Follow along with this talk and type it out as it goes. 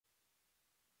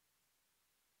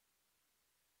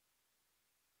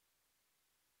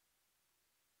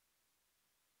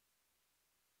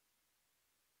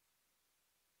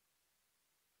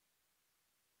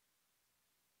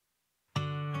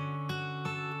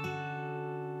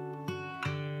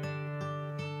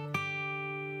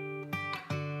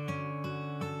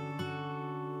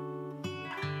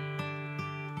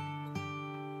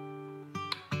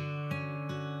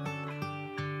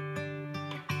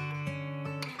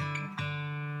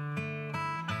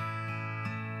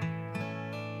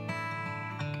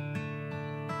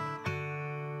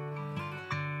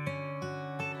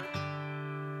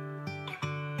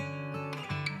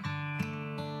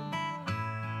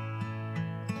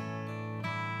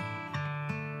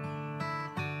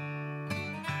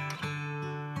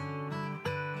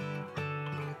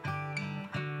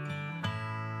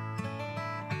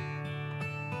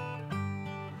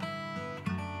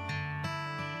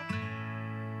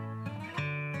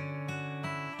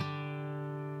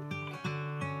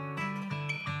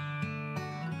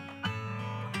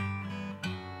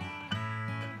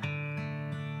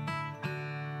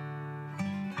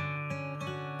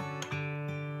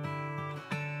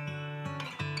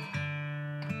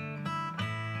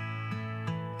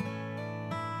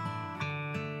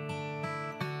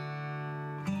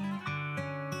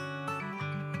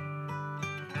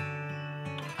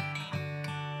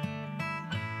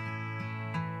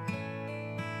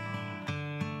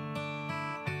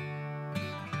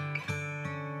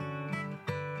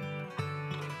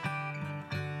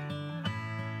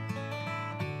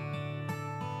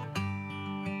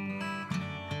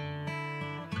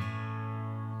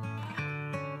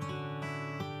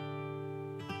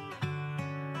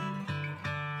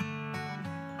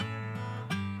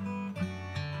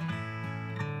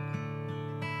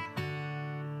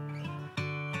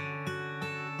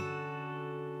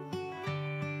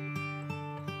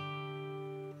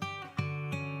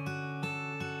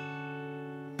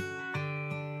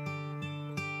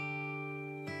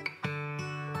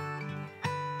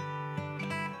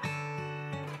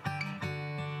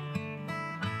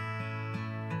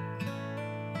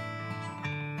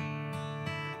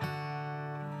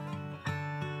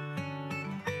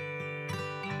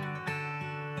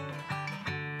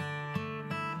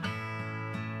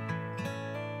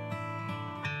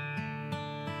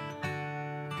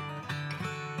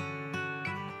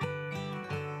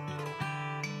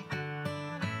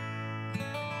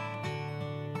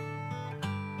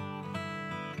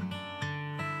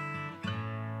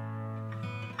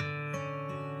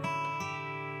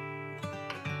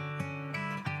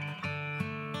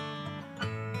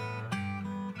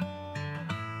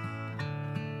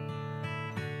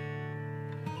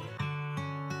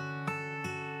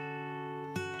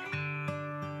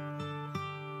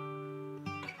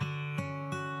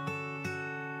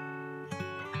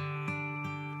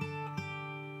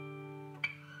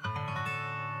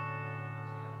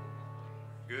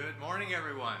Good morning,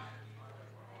 everyone.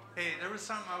 Hey, there was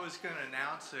something I was going to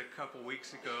announce a couple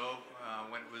weeks ago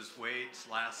when it was Wade's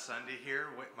last Sunday here.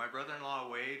 My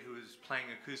brother-in-law, Wade, who's playing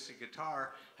acoustic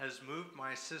guitar, has moved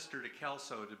my sister to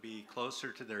Kelso to be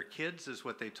closer to their kids, is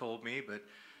what they told me. But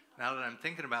now that I'm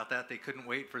thinking about that, they couldn't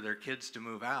wait for their kids to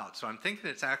move out. So I'm thinking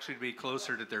it's actually to be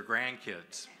closer to their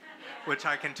grandkids, which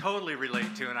I can totally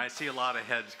relate to, and I see a lot of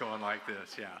heads going like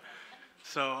this, yeah.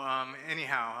 So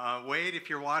anyhow, Wade, if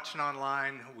you're watching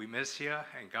online, we miss you,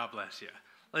 and God bless you.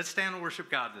 Let's stand and worship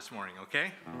God this morning,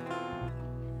 okay?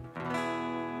 Right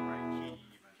key,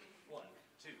 1,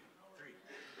 2, 3,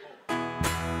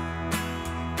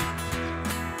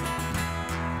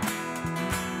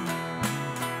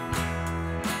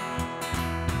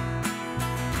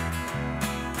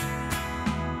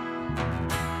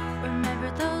 4.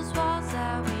 Remember those walls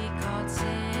that we called sin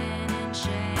and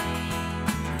shame?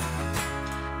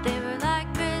 They were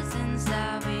like prisons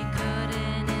that we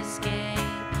couldn't escape.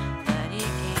 But he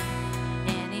came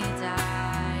and he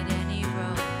died and he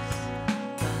rose.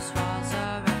 Those walls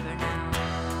are rubber now.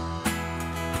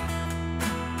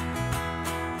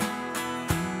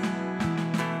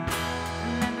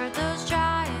 Remember those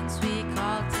giants we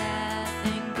called death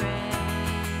and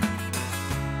grave?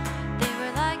 They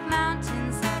were like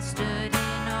mountains that stood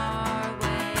in our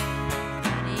way.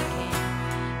 But he came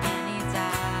and he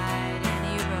died and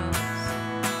he rose.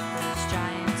 Those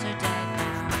giants are dead now.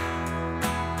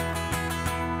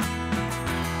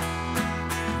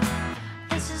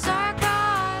 This is our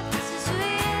God, this is who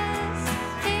he is.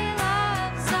 He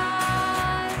loves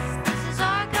us. This is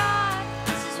our God,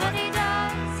 this is what he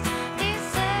does. He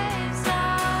saves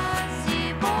us.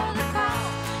 He bore the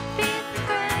cross, beat the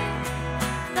grave.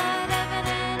 Let heaven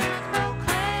and earth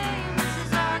proclaim. This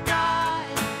is our God,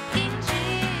 King Jesus.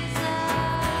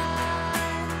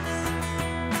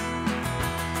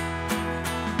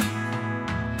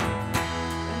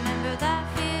 Remember that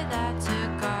fear that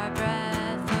took our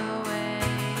breath away.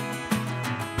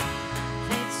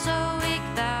 Faith so weak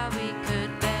that we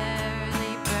could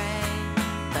barely pray.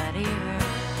 But he heard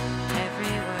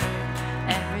every word,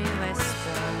 every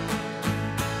whisper.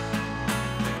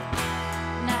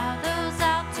 Now those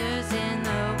altars in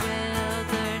the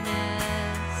wilderness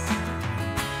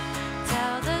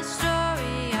tell the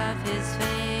story of his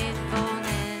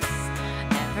faithfulness.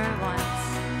 Never once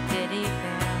did he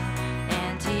fail,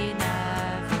 and he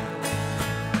never will.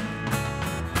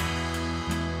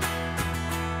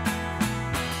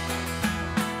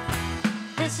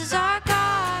 This is our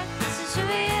God, this is who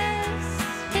he is.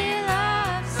 He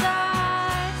loves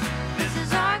us. This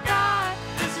is our God,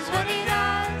 this is what he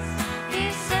does.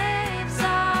 He saves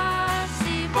us.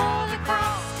 He bore the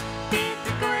cross, beat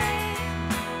the grave.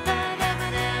 Let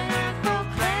heaven and earth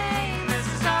proclaim. This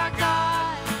is our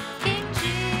God, King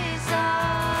Jesus.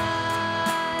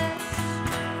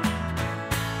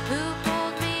 Who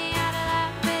pulled me out of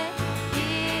that pit? He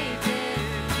did,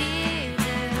 he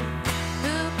did.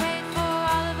 Who paid for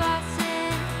all of our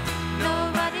sin?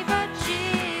 Nobody but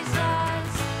Jesus.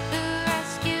 Who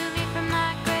rescued me from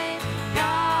that grave?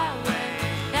 Yahweh,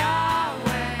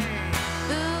 Yahweh.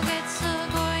 Who gets the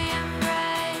glory and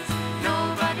praise?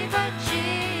 Nobody but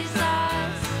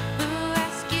Jesus. Who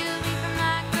rescued me from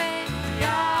that grave?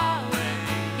 Yahweh,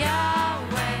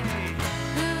 Yahweh.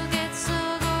 Who gets the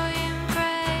glory and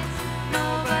praise?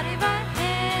 Nobody but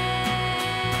him.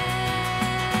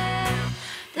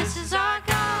 This is our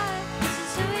God, this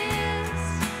is who he is.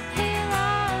 He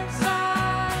loves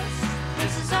us.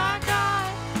 This is our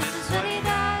God, this is what he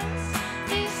does.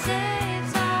 He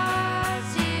saves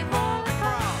us. He bore the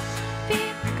cross,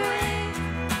 beat the grave.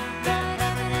 Let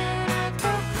heaven and earth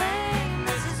proclaim.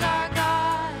 This is our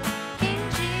God, King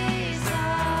Jesus.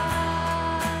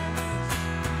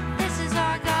 This is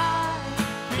our God,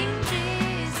 King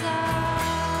Jesus.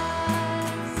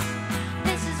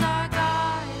 This is our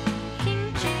God,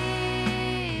 King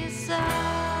Jesus.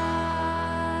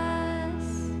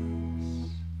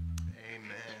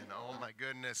 Amen. Oh my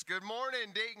goodness. Good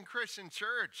morning, Dayton Christian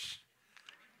Church.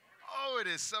 Oh, it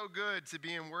is so good to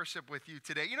be in worship with you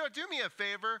today. You know, do me a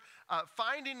favor,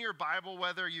 find in your Bible,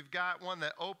 whether you've got one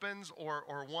that opens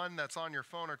or one that's on your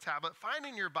phone or tablet, find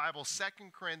in your Bible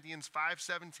 2 Corinthians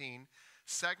 5:17.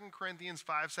 2 Corinthians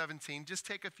 5:17. Just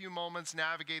take a few moments,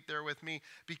 navigate there with me,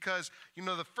 because, you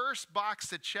know, the first box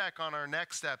to check on our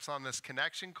next steps on this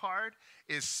connection card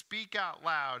is speak out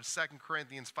loud, 2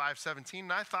 Corinthians 5:17.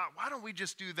 And I thought, why don't we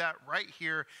just do that right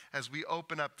here as we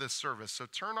open up this service? So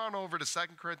turn on over to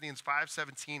 2 Corinthians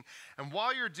 5:17. And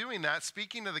while you're doing that,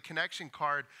 speaking to the connection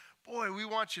card, boy, we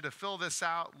want you to fill this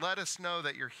out. Let us know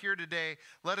that you're here today.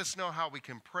 Let us know how we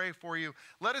can pray for you.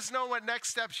 Let us know what next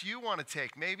steps you want to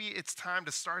take. Maybe it's time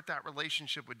to start that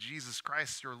relationship with Jesus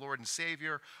Christ, your Lord and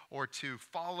Savior, or to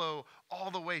follow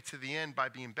all the way to the end by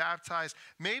being baptized.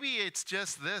 Maybe it's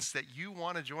just this, that you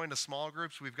want to join the small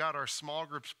groups. We've got our small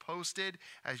groups posted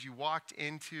as you walked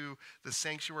into the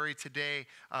sanctuary today.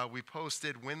 We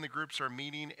posted when the groups are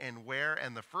meeting and where.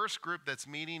 And the first group that's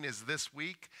meeting is this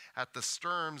week at the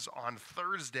Sturms on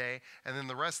Thursday. And then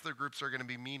the rest of the groups are going to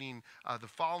be meeting the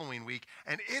following week.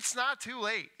 And it's not too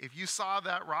late. If you saw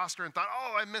that roster and thought,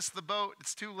 oh, I missed the boat,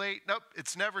 it's too late. Nope,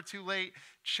 it's never too late.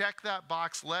 Check that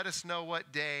box. Let us know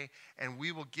what day, and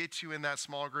we will get you in that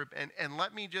small group. And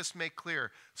let me just make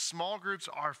clear, small groups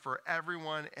are for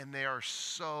everyone, and they are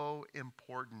so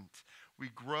important. We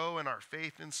grow in our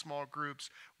faith in small groups.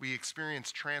 We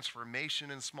experience transformation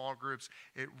in small groups.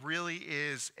 It really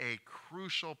is a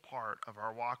crucial part of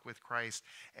our walk with Christ,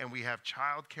 and we have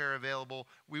childcare available.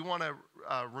 We want to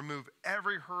remove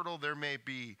every hurdle there may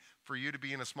be for you to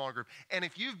be in a small group. And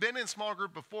if you've been in small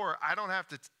group before, I don't have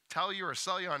to tell you or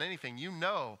sell you on anything. You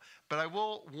know, but I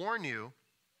will warn you,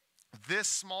 this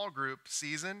small group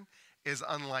season is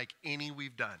unlike any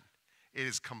we've done. It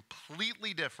is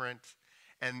completely different,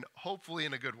 and hopefully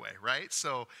in a good way, right?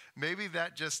 So maybe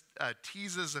that just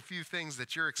teases a few things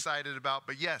that you're excited about.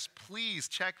 But yes, please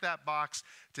check that box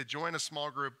to join a small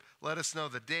group. Let us know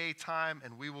the day, time,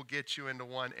 and we will get you into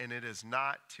one, and it is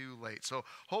not too late. So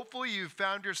hopefully you've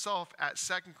found yourself at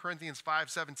 2 Corinthians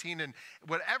 5:17, and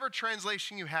whatever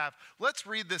translation you have, let's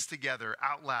read this together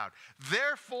out loud.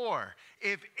 Therefore,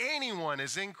 if anyone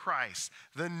is in Christ,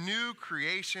 the new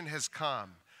creation has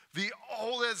come. The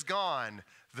old is gone.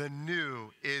 The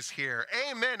new is here.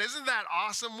 Amen. Isn't that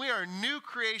awesome? We are new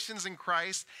creations in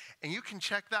Christ, and you can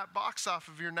check that box off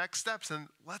of your next steps. And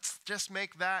let's just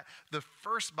make that the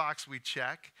first box we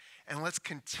check, and let's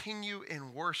continue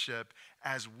in worship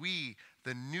as we,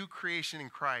 the new creation in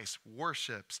Christ,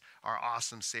 worships our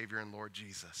awesome Savior and Lord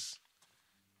Jesus.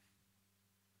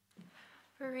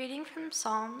 We're reading from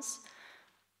Psalms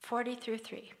 40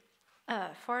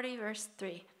 verse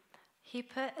 3. He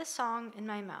put a song in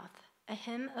my mouth, a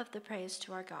hymn of the praise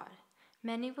to our God.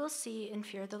 Many will see and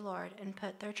fear the Lord and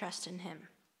put their trust in him.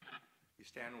 You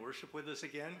stand and worship with us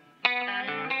again?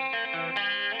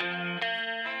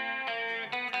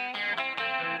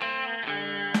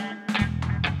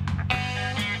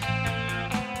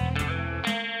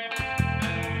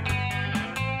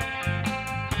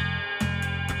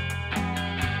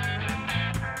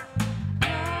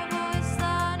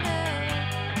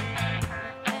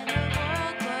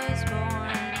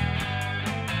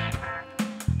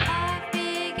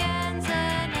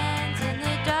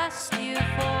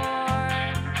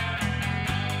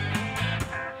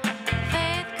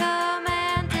 Faith come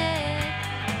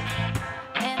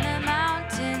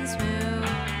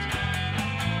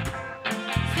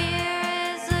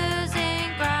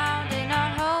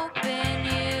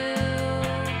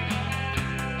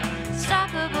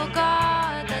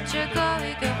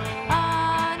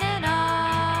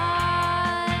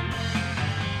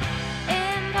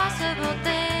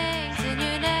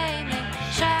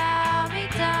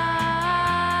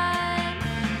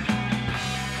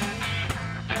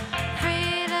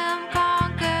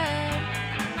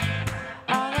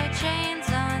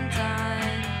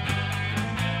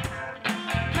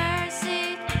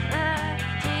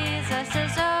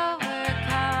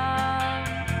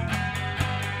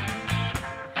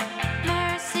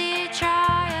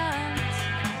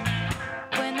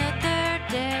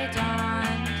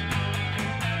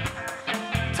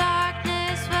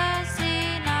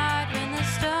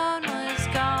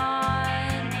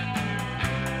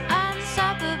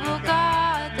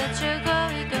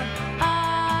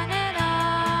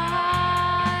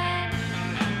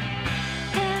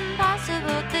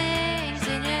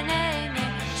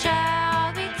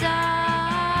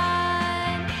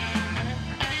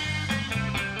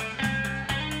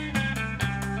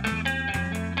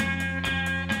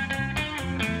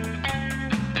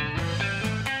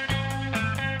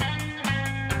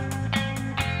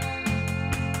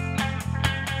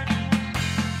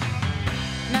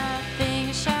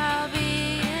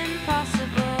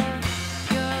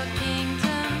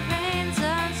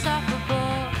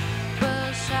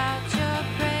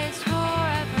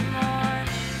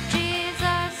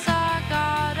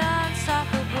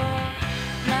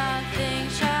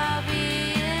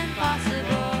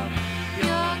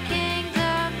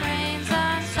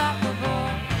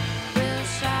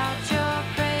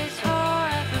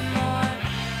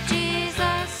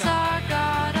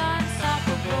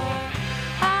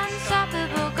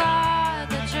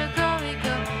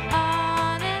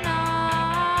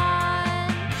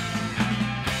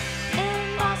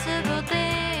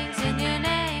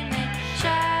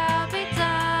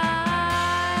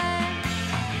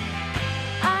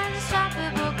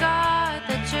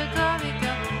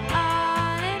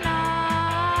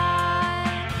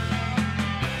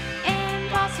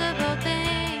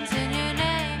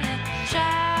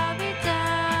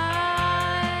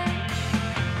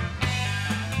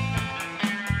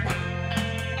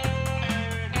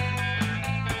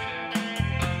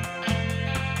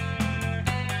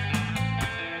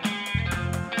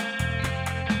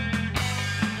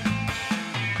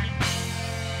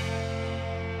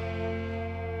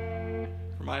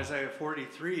Isaiah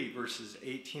 43, verses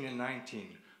 18 and 19.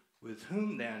 With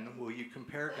whom then will you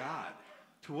compare God?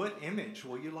 To what image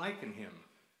will you liken him?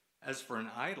 As for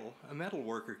an idol, a metal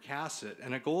worker casts it,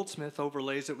 and a goldsmith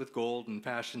overlays it with gold and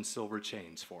fashions silver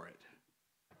chains for it.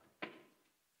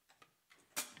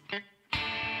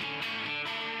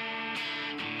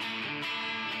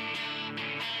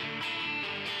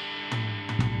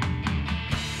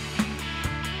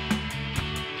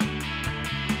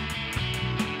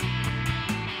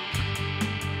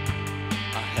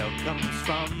 Our help comes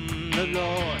from the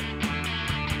Lord,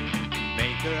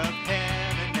 maker of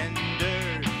heaven and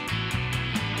earth.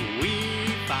 We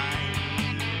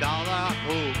find all our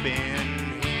hope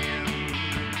in him,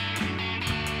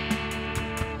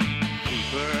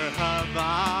 keeper of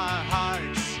our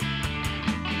hearts,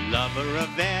 lover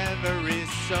of every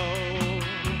soul.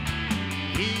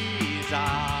 He's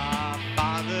our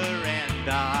Father and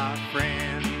our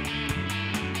friend.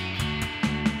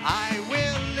 I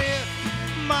will lift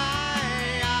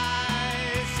my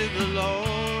eyes to the Lord.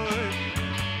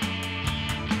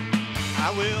 I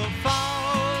will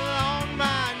fall on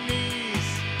my knees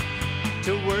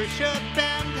to worship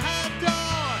and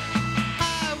adore.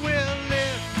 I will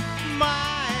lift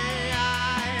my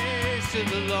eyes to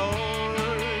the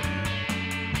Lord.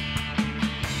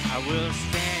 I will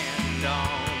stand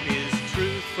on his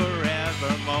truth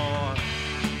forevermore.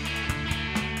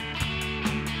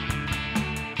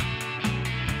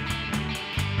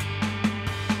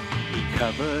 He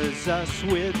covers us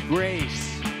with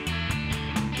grace.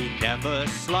 He never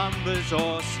slumbers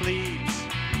or sleeps.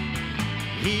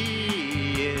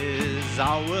 He is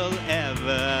all we'll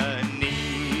ever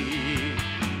need.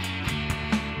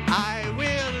 I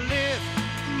will lift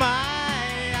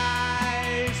my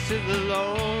eyes to the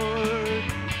Lord.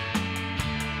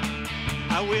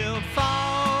 I will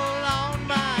fall on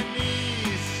my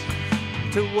knees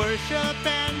to worship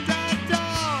and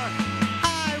adore.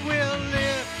 I will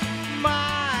lift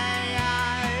my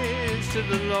eyes to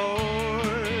the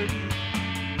Lord.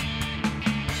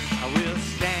 I will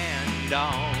stand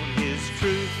on his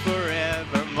truth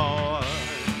forevermore.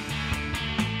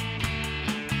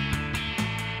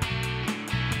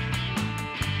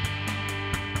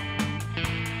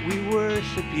 We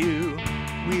worship you,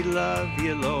 we love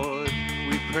you, Lord.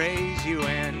 We praise you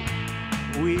and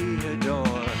we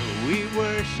adore. We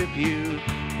worship you,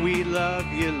 we love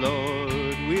you,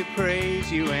 Lord. We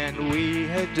praise you and we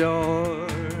adore.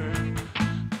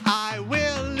 I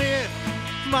will lift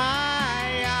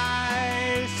my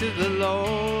eyes to the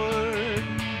Lord.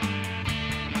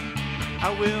 I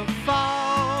will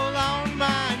fall on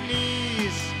my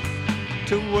knees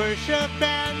to worship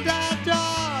and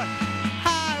adore.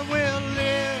 I will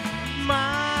lift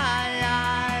my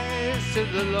eyes to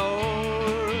the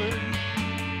Lord.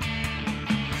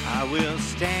 I will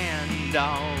stand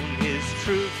on his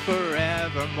truth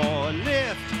forevermore.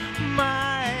 Lift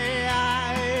my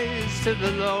eyes to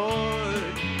the Lord.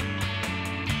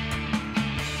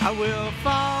 I will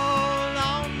fall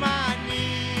on my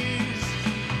knees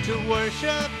to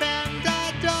worship and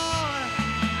adore.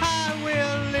 I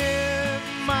will lift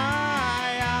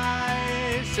my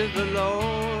eyes to the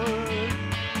Lord.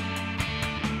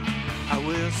 I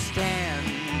will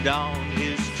stand on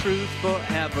his truth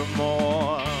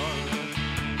forevermore.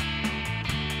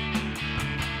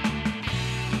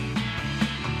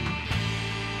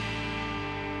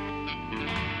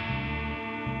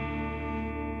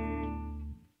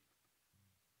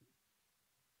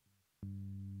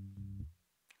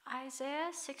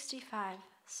 Isaiah 65,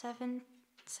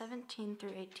 17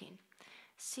 through 18.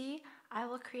 See, I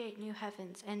will create new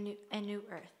heavens and new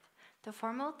earth. The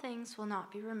former things will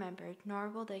not be remembered, nor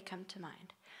will they come to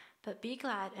mind. But be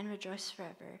glad and rejoice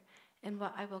forever in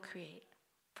what I will create.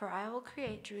 For I will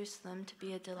create Jerusalem to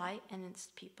be a delight and its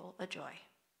people a joy.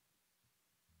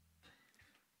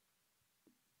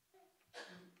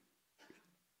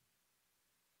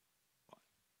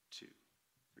 Two,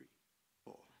 three,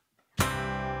 four.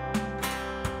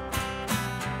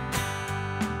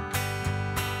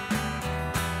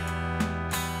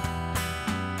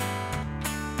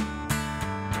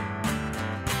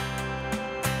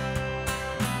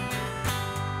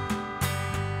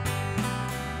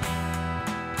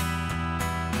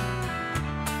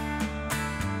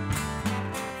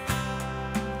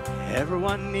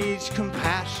 Everyone needs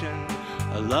compassion,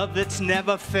 a love that's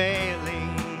never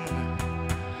failing.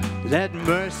 Let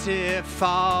mercy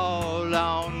fall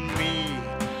on me.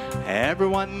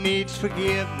 Everyone needs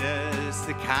forgiveness,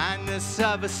 the kindness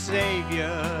of a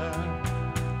Savior,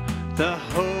 the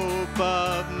hope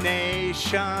of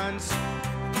nations.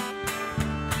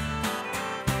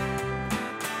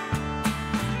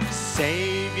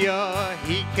 Savior,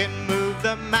 he can move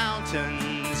the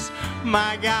mountains.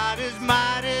 My God is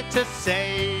mighty to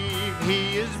save.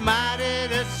 He is mighty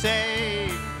to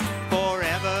save.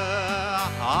 Forever,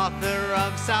 author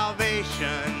of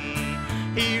salvation.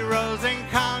 He rose and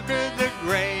conquered the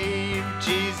grave.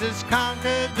 Jesus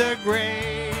conquered the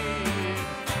grave.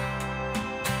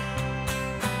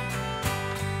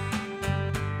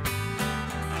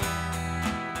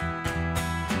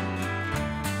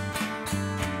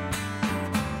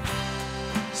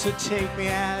 So take me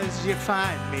as you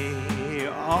find me,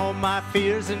 all my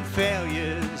fears and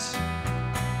failures,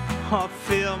 or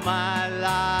fill my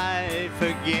life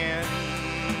again.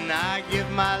 I give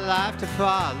my life to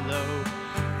follow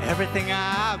everything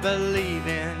I believe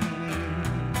in.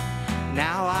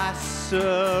 Now I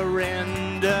surrender.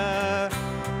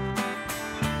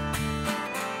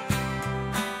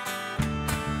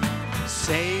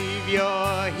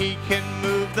 Savior, he can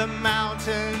move the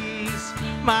mountains.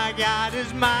 My God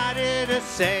is mighty to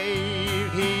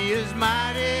save. He is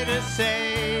mighty to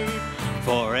save.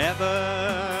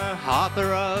 Forever,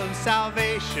 author of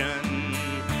salvation.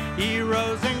 He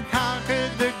rose and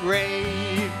conquered the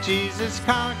grave. Jesus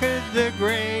conquered the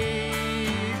grave.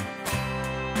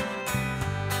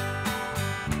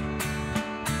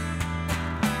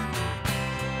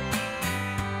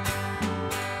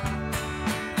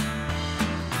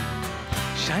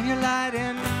 Shine your light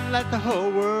and let the whole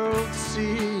world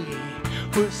see.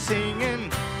 We're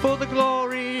singing for the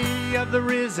glory of the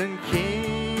risen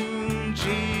King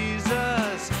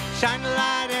Jesus. Shine the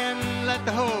light and let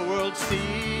the whole world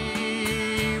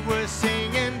see. We're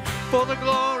singing for the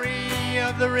glory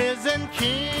of the risen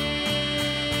King.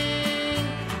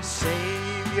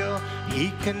 Savior,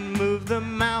 he can move the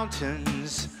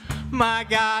mountains. My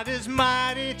God is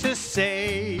mighty to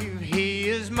save. He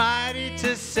is mighty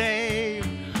to save.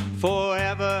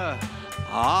 Forever,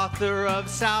 author of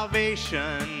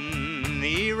salvation.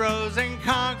 He rose and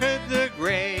conquered the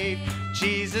grave.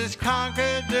 Jesus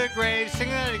conquered the grave. Sing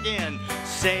that again.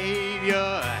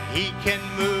 Savior, he can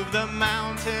move the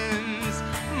mountains.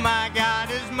 My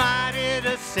God is mighty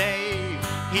to save.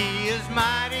 He is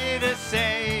mighty to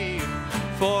save.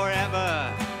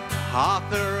 Forever,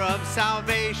 author of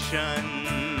salvation.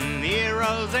 He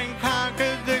rose and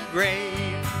conquered the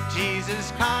grave.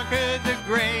 Jesus conquered the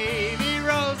grave. He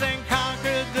rose and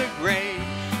conquered the grave.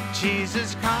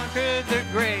 Jesus conquered the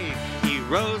grave. He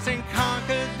rose and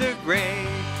conquered the grave.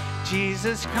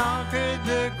 Jesus conquered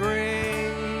the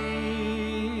grave.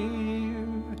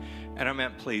 And I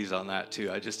meant please on that too.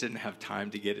 I just didn't have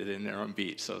time to get it in there on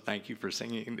beat. So thank you for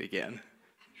singing it again.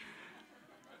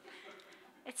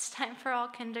 It's time for all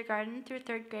kindergarten through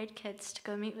third grade kids to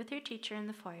go meet with your teacher in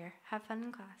the foyer. Have fun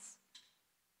in class.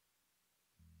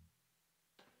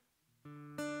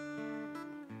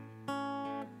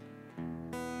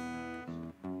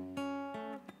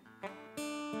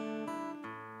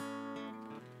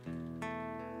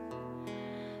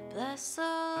 Bless the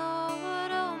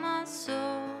Lord, oh my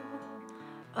soul,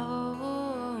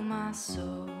 oh my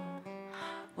soul.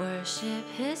 Worship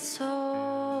his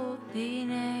holy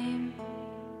name.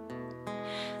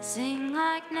 Sing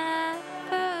like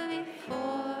never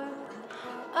before,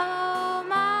 oh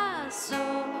my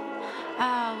soul.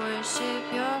 I worship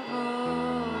your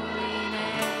holy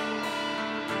name.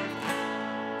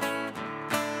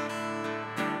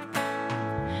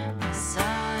 The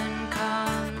sun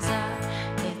comes up,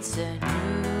 it's a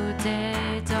new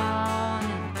day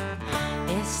dawning.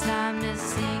 It's time to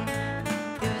sing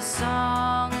your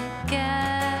song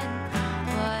again.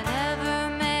 Whatever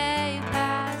may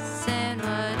pass and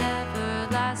whatever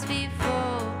lies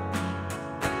before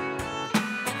me,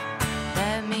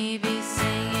 let me be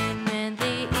singing when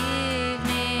the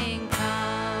evening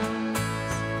comes.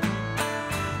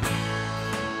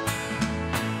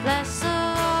 Bless the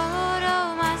Lord,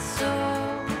 oh my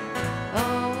soul,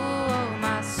 oh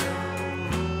my soul.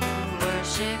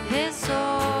 Worship his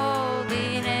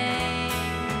holy name.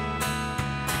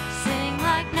 Sing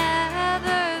like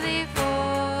never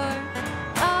before,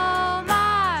 oh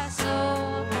my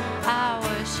soul. I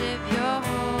worship your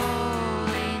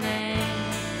holy name.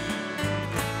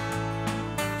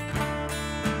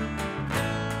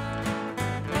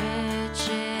 Rich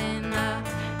in love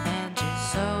and you're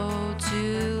slow to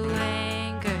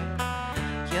anger.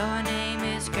 Your name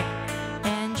is great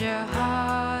and your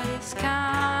heart is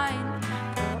kind.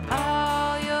 For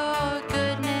all your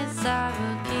goodness I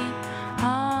will keep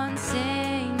on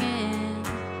singing.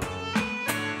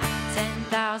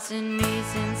 10,000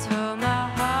 reasons for my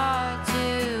heart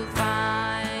to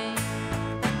find.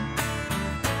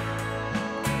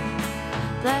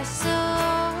 Bless the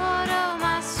Lord, oh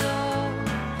my soul,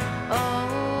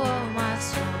 oh my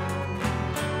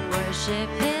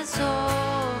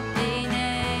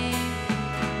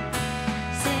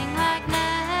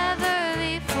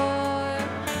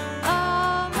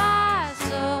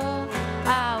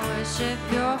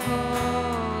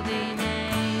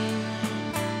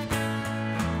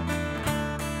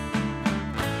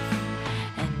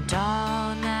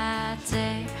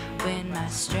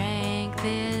strength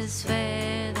is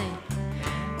failing,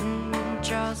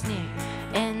 draws near,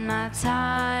 and my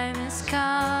time has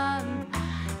come.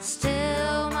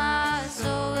 Still my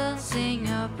soul will sing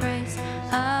your praise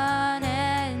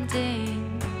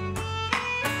unending.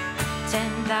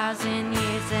 10,000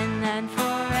 years and then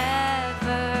forevermore.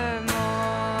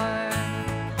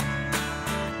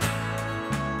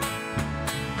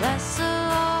 Bless the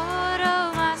Lord,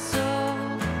 oh my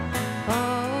soul,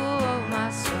 oh my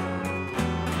soul.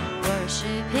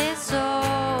 Worship His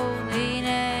holy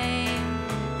name.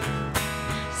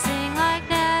 Sing like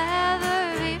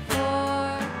never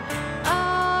before,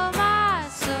 oh my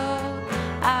soul.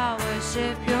 I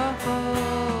worship your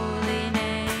holy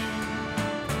name.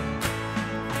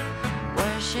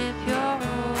 Worship your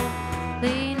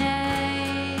holy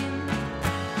name.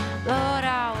 Lord,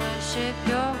 I worship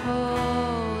your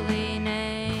holy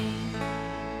name.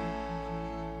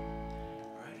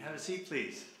 All right, have a seat,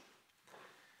 please.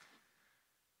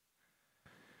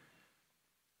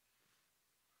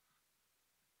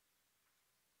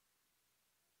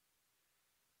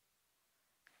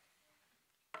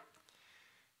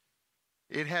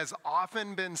 It has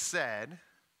often been said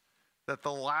that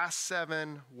the last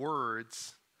 7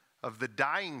 words of the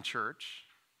dying church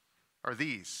are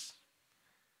these: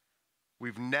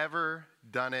 we've never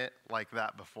done it like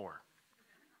that before.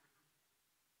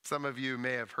 Some of you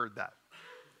may have heard that.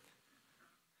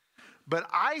 But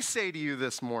I say to you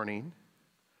this morning,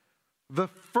 the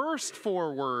first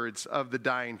 4 words of the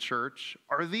dying church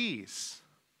are these: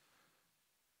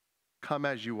 come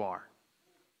as you are.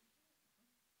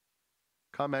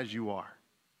 Come as you are.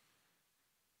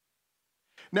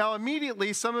 Now,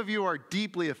 immediately, some of you are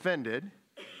deeply offended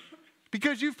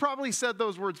because you've probably said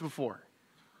those words before.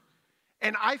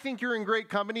 And I think you're in great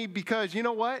company because, you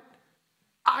know what?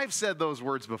 I've said those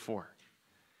words before.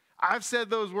 I've said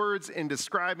those words in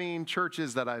describing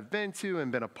churches that I've been to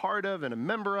and been a part of and a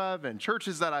member of, and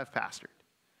churches that I've pastored.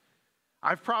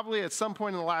 I've probably at some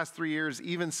point in the last 3 years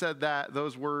even said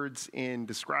those words in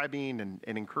describing and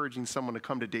encouraging someone to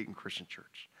come to Dayton Christian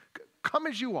Church. Come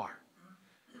as you are.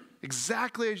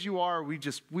 Exactly as you are,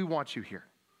 we want you here.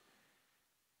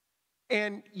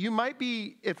 And you might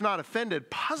be, if not offended,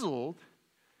 puzzled,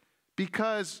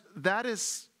 because that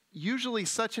is usually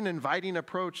such an inviting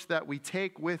approach that we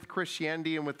take with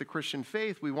Christianity and with the Christian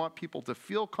faith. We want people to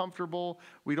feel comfortable.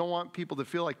 We don't want people to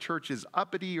feel like church is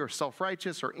uppity or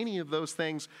self-righteous or any of those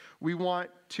things. We want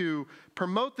to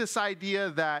promote this idea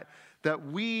that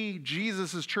we,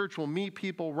 Jesus' church, will meet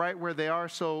people right where they are.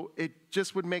 So it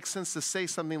just would make sense to say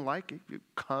something like,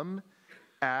 come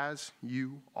as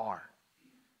you are.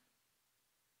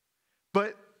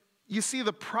 But you see,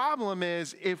 the problem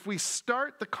is if we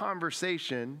start the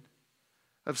conversation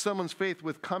of someone's faith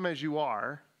with come as you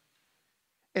are,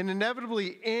 and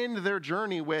inevitably end their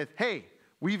journey with, hey,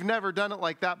 we've never done it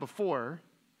like that before,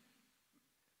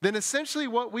 then essentially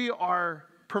what we are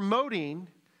promoting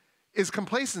is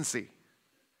complacency.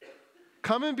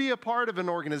 Come and be a part of an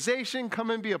organization, come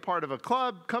and be a part of a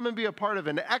club, come and be a part of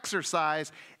an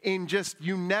exercise, and just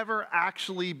you never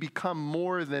actually become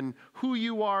more than who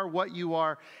you are, what you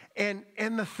are. And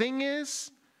the thing is,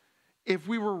 if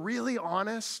we were really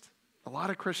honest, a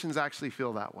lot of Christians actually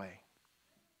feel that way.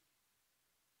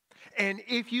 And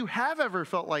if you have ever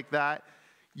felt like that,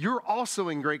 you're also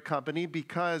in great company,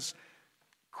 because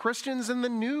Christians in the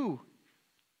new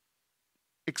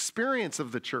experience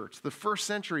of the church, the first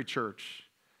century church,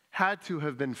 had to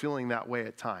have been feeling that way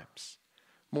at times.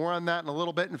 More on that in a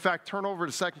little bit. In fact, turn over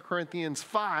to 2 Corinthians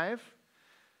 5,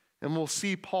 and we'll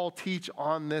see Paul teach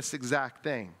on this exact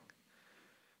thing.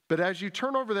 But as you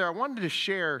turn over there, I wanted to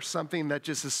share something that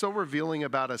just is so revealing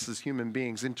about us as human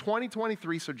beings. In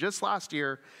 2023, so just last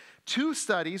year, 2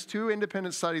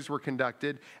 independent studies were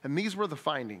conducted, and these were the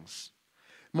findings.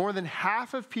 More than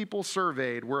half of people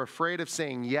surveyed were afraid of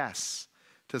saying yes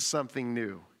to something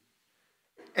new.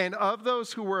 And of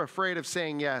those who were afraid of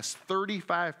saying yes,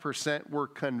 35% were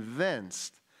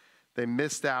convinced they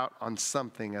missed out on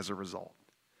something as a result.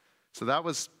 So that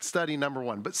was study number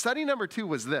 1. But study number 2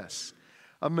 was this.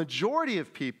 A majority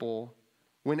of people,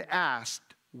 when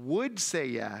asked, would say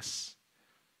yes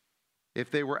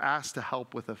if they were asked to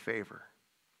help with a favor.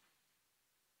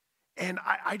 And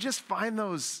I just find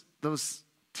those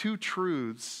 2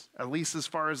 truths, at least as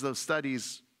far as those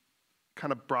studies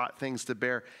kind of brought things to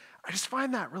bear, I just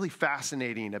find that really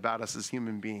fascinating about us as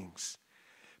human beings.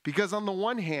 Because on the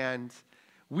one hand,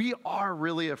 we are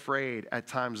really afraid at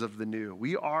times of the new.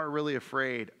 We are really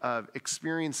afraid of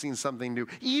experiencing something new.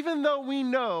 Even though we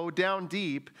know down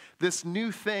deep this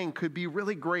new thing could be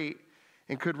really great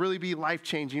and could really be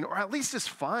life-changing, or at least just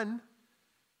fun.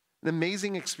 an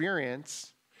amazing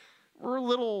experience, we're a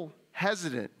little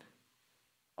hesitant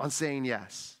on saying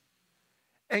yes.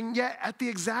 And yet, at the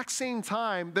exact same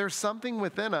time, there's something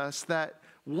within us that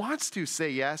wants to say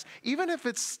yes, even if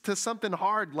it's to something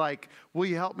hard like, will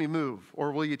you help me move?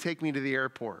 Or will you take me to the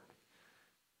airport?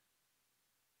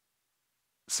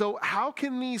 So how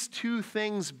can these two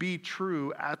things be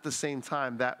true at the same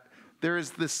time? That there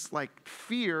is this like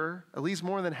fear, at least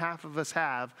more than half of us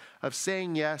have, of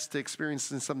saying yes to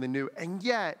experiencing something new. And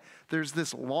yet there's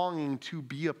this longing to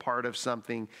be a part of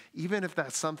something, even if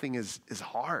that something is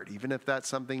hard, even if that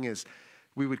something is,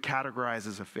 we would categorize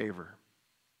as a favor.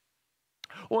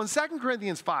 Well, in 2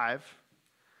 Corinthians 5,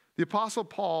 the Apostle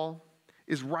Paul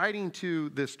is writing to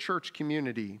this church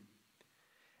community.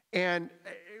 And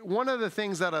one of the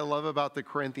things that I love about the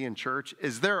Corinthian church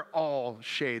is they're all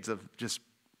shades of just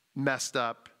messed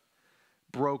up,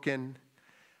 broken.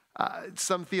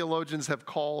 Some theologians have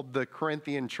called the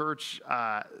Corinthian church,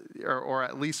 or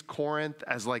at least Corinth,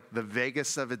 as like the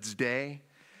Vegas of its day.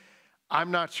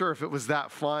 I'm not sure if it was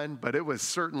that fun, but it was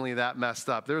certainly that messed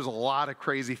up. There's a lot of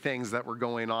crazy things that were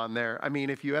going on there. I mean,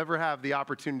 if you ever have the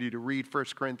opportunity to read 1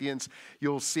 Corinthians,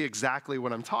 you'll see exactly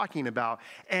what I'm talking about.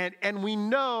 And we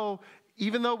know,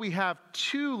 even though we have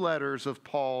 2 letters of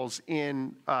Paul's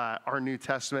in our New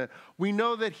Testament, we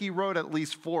know that he wrote at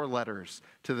least 4 letters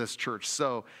to this church.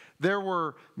 So there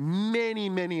were many,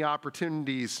 many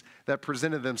opportunities that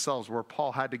presented themselves where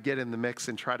Paul had to get in the mix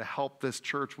and try to help this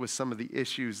church with some of the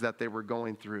issues that they were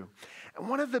going through. And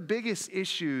one of the biggest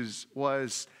issues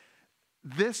was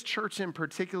this church in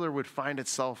particular would find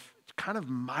itself kind of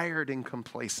mired in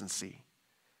complacency.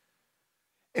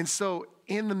 And so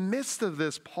in the midst of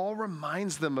this, Paul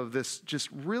reminds them of this just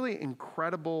really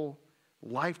incredible,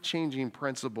 life-changing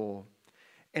principle.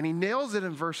 And he nails it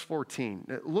in verse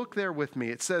 14. Look there with me.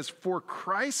 It says, "For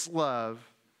Christ's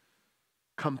love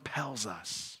compels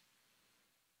us."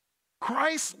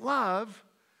 Christ's love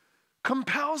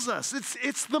compels us.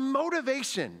 It's the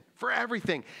motivation for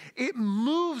everything. It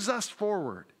moves us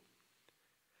forward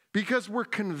because we're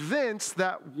convinced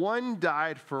that one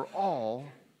died for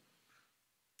all,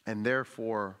 and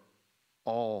therefore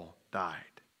all died.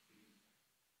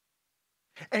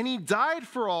 And he died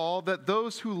for all, that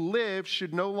those who live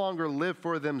should no longer live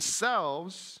for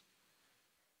themselves,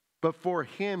 but for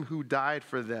him who died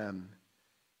for them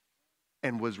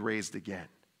and was raised again.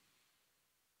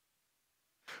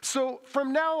 So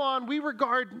from now on, we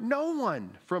regard no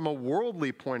one from a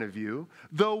worldly point of view.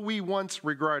 Though we once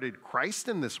regarded Christ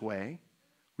in this way,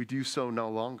 we do so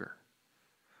no longer.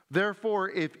 Therefore,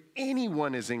 if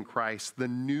anyone is in Christ, the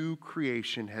new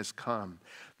creation has come.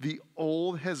 The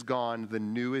old has gone, the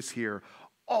new is here.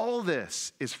 All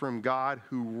this is from God,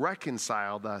 who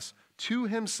reconciled us to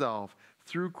himself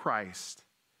through Christ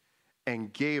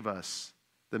and gave us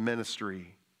the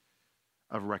ministry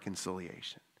of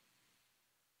reconciliation.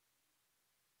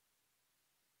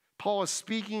 Paul is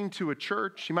speaking to a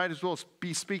church. He might as well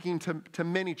be speaking to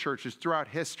many churches throughout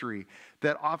history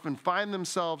that often find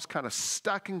themselves kind of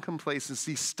stuck in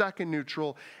complacency, stuck in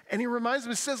neutral. And he reminds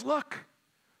them, he says, look,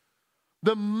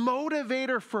 the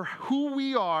motivator for who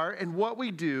we are and what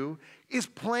we do is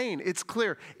plain. It's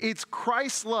clear. It's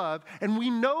Christ's love. And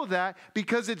we know that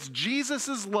because it's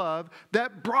Jesus' love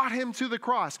that brought him to the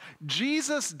cross.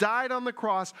 Jesus died on the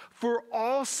cross for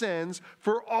all sins,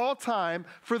 for all time,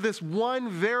 for this one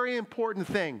very important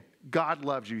thing. God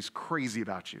loves you. He's crazy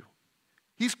about you.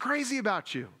 He's crazy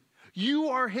about you. You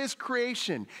are his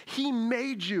creation. He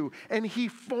made you and he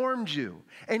formed you.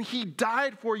 And he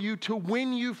died for you to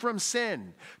win you from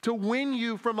sin, to win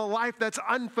you from a life that's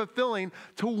unfulfilling,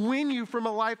 to win you from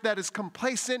a life that is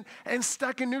complacent and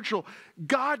stuck in neutral.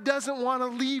 God doesn't want to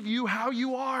leave you how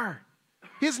you are.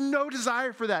 He has no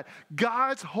desire for that.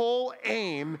 God's whole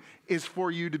aim is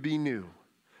for you to be new.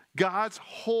 God's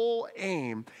whole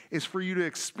aim is for you to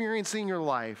experience in your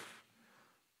life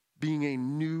being a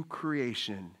new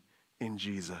creation in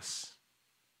Jesus.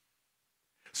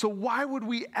 So why would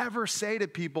we ever say to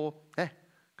people, hey,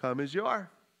 come as you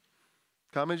are.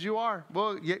 Come as you are.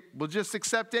 Well, we'll just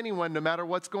accept anyone no matter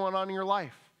what's going on in your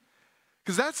life.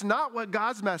 Because that's not what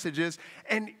God's message is.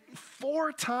 And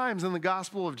 4 times in the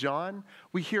Gospel of John,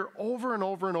 we hear over and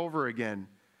over and over again,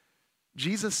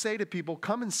 Jesus say to people,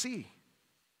 come and see.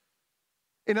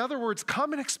 In other words,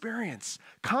 come and experience,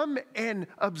 come and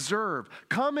observe,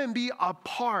 come and be a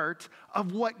part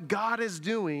of what God is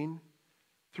doing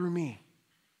through me.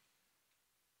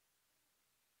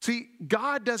 See,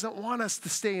 God doesn't want us to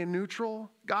stay in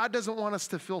neutral. God doesn't want us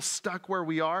to feel stuck where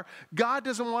we are. God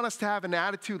doesn't want us to have an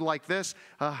attitude like this.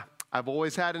 I've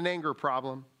always had an anger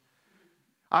problem.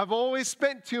 I've always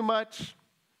spent too much.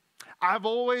 I've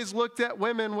always looked at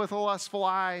women with a lustful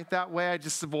eye that way. I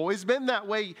just have always been that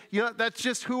way. You know, that's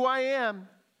just who I am.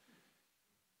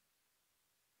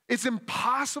 It's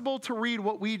impossible to read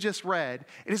what we just read.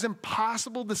 It is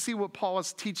impossible to see what Paul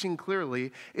is teaching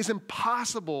clearly. It's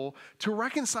impossible to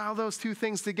reconcile those two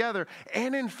things together.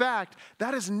 And in fact,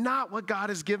 that is not what God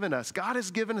has given us. God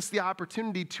has given us the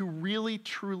opportunity to really,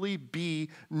 truly be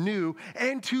new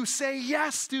and to say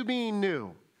yes to being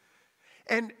new.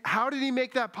 And how did he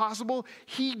make that possible?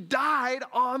 He died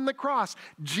on the cross.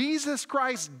 Jesus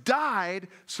Christ died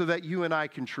so that you and I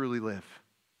can truly live.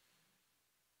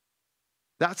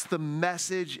 That's the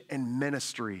message and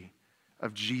ministry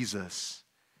of Jesus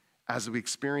as we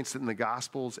experience it in the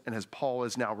Gospels and as Paul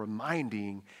is now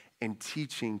reminding and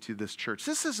teaching to this church.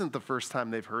 This isn't the first time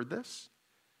they've heard this.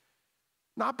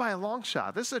 Not by a long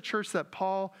shot. This is a church that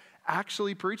Paul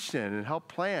actually preached in and helped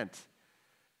plant.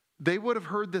 They would have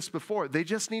heard this before. They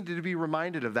just needed to be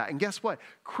reminded of that. And guess what?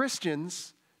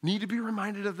 Christians need to be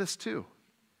reminded of this too.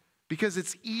 Because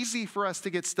it's easy for us to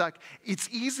get stuck. It's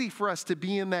easy for us to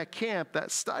be in that camp,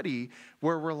 that study,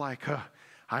 where we're like,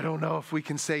 I don't know if we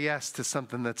can say yes to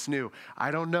something that's new.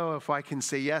 I don't know if I can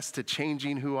say yes to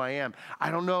changing who I am.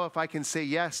 I don't know if I can say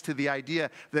yes to the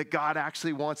idea that God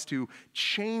actually wants to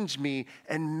change me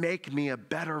and make me a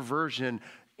better version.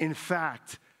 In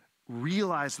fact,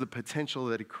 realize the potential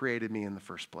that He created me in the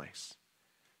first place.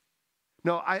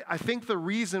 No, I think the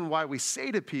reason why we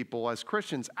say to people as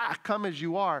Christians, come as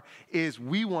you are, is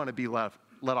we want to be let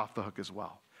off the hook as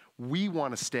well. We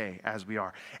want to stay as we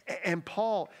are. And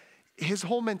Paul, his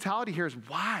whole mentality here is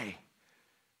why?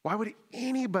 Why would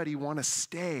anybody want to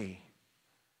stay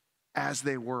as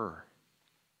they were?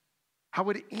 How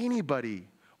would anybody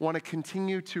want to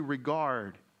continue to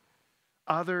regard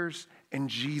others and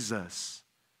Jesus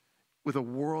with a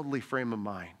worldly frame of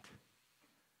mind?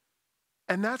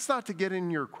 And that's not to get in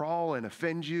your crawl and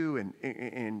offend you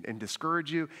and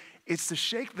discourage you. It's to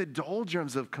shake the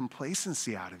doldrums of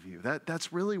complacency out of you.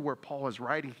 That's really where Paul is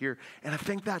writing here. And I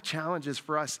think that challenge is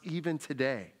for us even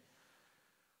today.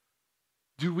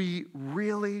 Do we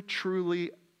really,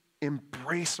 truly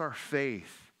embrace our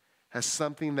faith as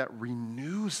something that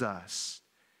renews us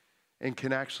and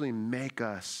can actually make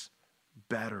us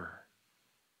better?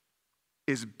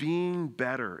 Is being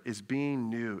better, is being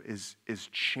new, is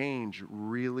change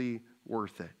really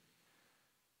worth it?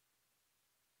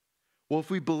 Well, if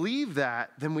we believe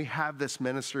that, then we have this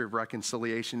ministry of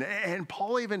reconciliation. And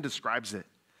Paul even describes it,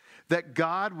 that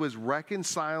God was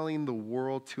reconciling the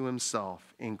world to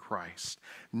Himself in Christ,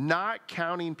 not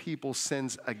counting people's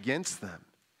sins against them.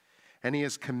 And He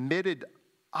has committed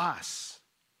us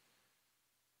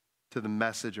to the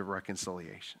message of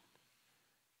reconciliation.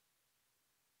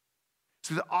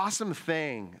 So the awesome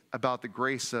thing about the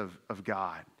grace of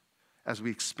God as we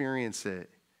experience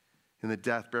it in the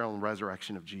death, burial, and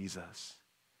resurrection of Jesus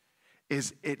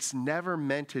is it's never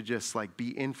meant to just like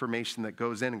be information that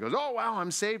goes in and goes, oh, wow,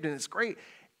 I'm saved and it's great.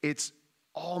 It's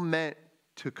all meant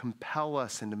to compel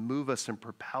us and to move us and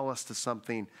propel us to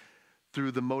something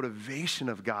through the motivation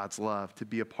of God's love to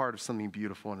be a part of something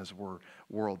beautiful in His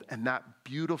world. And that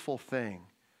beautiful thing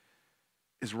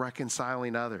is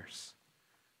reconciling others.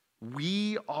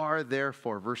 We are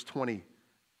therefore, verse 20,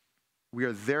 we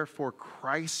are therefore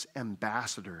Christ's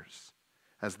ambassadors,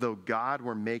 as though God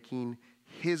were making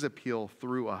His appeal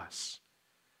through us.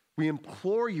 We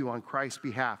implore you on Christ's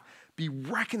behalf, be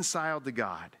reconciled to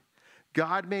God.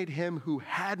 God made Him who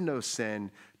had no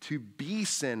sin to be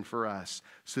sin for us,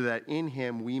 so that in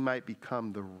Him we might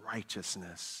become the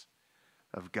righteousness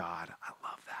of God. I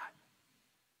love that.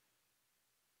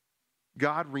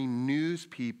 God renews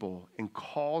people and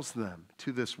calls them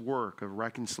to this work of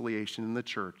reconciliation in the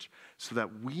church so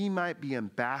that we might be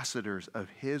ambassadors of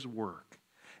His work.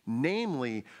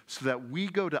 Namely, so that we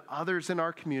go to others in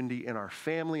our community, in our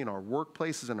family, in our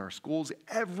workplaces, in our schools,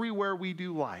 everywhere we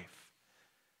do life.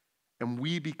 And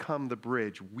we become the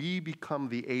bridge. We become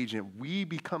the agent. We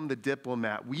become the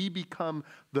diplomat. We become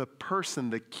the person,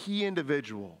 the key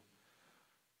individual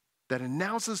that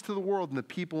announces to the world and the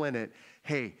people in it,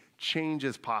 hey, change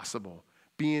is possible.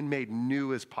 Being made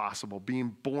new is possible.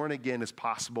 Being born again is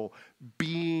possible.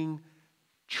 Being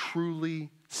truly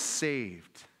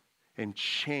saved and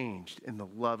changed in the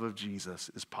love of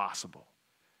Jesus is possible.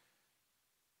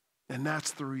 And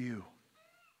that's through you.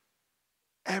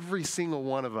 Every single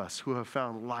one of us who have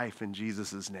found life in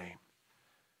Jesus' name.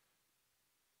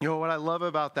 You know what I love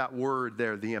about that word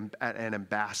there, an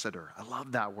ambassador. I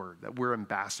love that word, that we're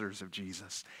ambassadors of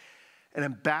Jesus. An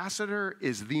ambassador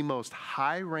is the most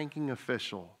high-ranking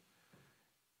official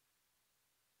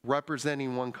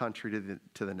representing one country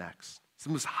to the next. It's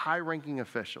the most high-ranking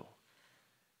official.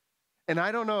 And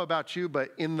I don't know about you,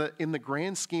 but in the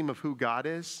grand scheme of who God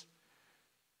is,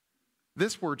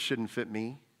 this word shouldn't fit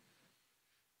me.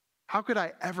 How could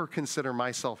I ever consider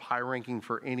myself high-ranking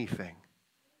for anything?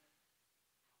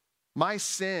 My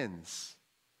sins,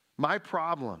 my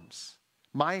problems,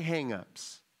 my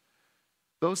hang-ups,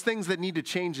 those things that need to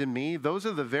change in me, those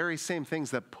are the very same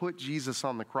things that put Jesus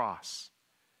on the cross.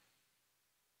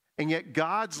 And yet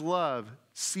God's love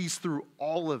sees through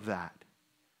all of that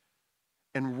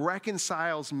and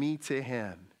reconciles me to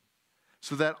him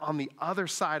so that on the other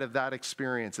side of that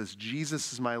experience, as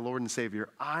Jesus is my Lord and Savior,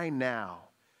 I now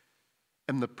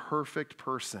am the perfect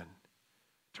person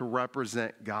to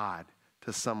represent God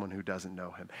to someone who doesn't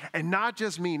know him. And not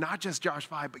just me, not just Josh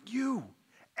Vi, but you,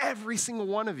 every single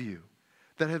one of you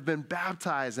that have been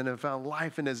baptized and have found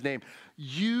life in his name.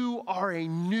 You are a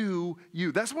new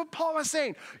you. That's what Paul is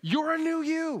saying. You're a new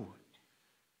you.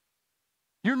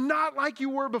 You're not like you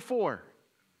were before.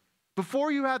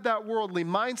 Before you had that worldly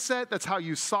mindset, that's how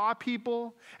you saw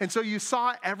people. And so you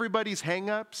saw everybody's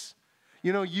hang-ups.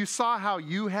 You know, you saw how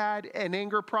you had an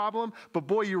anger problem, but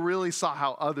boy, you really saw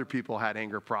how other people had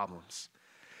anger problems.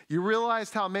 You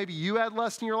realized how maybe you had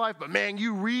lust in your life, but man,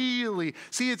 you really,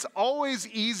 see, it's always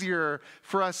easier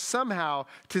for us somehow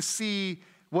to see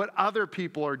what other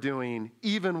people are doing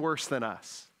even worse than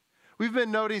us. We've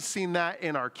been noticing that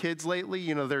in our kids lately.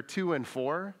 You know, they're 2 and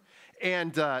 4.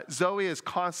 And Zoe is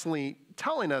constantly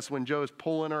telling us when Joe's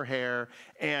pulling her hair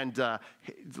and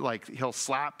he'll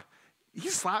slap. He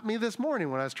slapped me this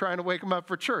morning when I was trying to wake him up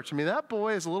for church. I mean, that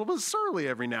boy is a little bit surly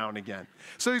every now and again.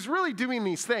 So he's really doing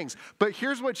these things. But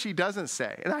here's what she doesn't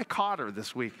say. And I caught her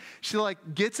this week. She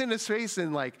gets in his face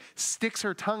and sticks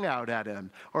her tongue out at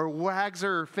him or wags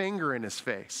her finger in his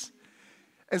face.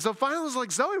 And so finally I was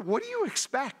like, Zoe, what do you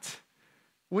expect?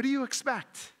 What do you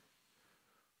expect?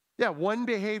 Yeah, one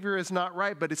behavior is not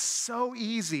right, but it's so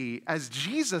easy, as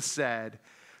Jesus said,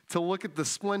 to look at the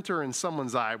splinter in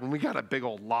someone's eye when we got a big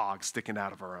old log sticking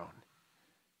out of our own.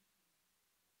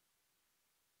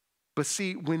 But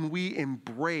see, when we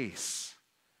embrace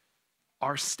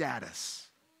our status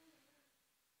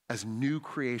as new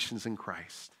creations in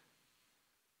Christ,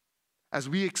 as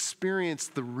we experience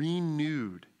the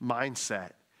renewed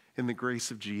mindset in the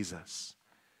grace of Jesus,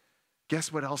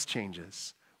 guess what else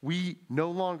changes? We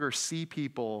no longer see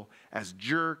people as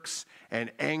jerks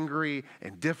and angry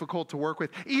and difficult to work with,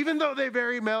 even though they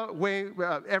very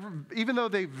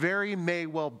may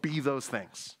well be those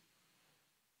things.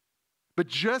 But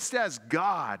just as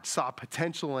God saw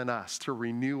potential in us to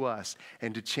renew us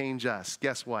and to change us,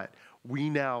 guess what?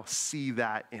 We now see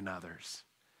that in others.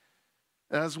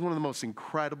 And that's one of the most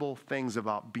incredible things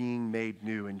about being made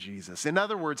new in Jesus. In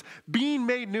other words, being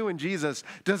made new in Jesus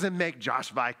doesn't make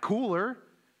Josh Vi cooler.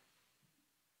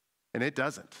 And it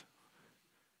doesn't.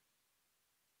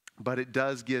 But it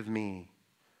does give me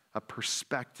a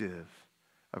perspective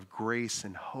of grace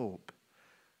and hope,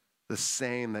 the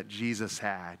same that Jesus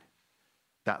had,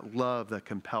 that love that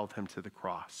compelled him to the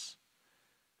cross.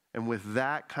 And with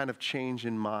that kind of change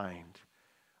in mind,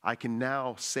 I can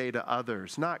now say to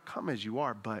others, not come as you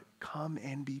are, but come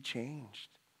and be changed.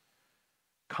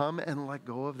 Come and let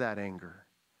go of that anger.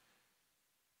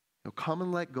 Come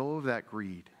and let go of that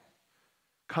greed.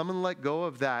 Come and let go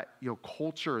of that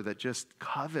culture that just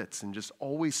covets and just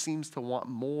always seems to want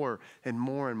more and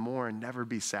more and more and never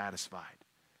be satisfied.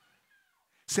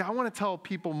 See, I want to tell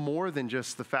people more than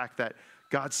just the fact that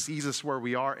God sees us where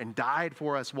we are and died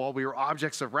for us while we were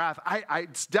objects of wrath.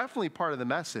 It's definitely part of the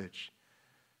message.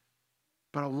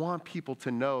 But I want people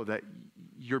to know that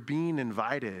you're being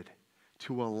invited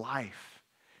to a life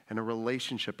and a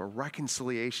relationship, a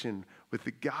reconciliation with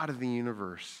the God of the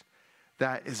universe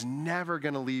that is never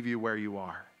going to leave you where you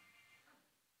are.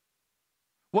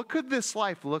 What could this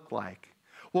life look like?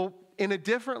 Well, in a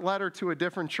different letter to a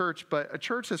different church, but a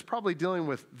church that's probably dealing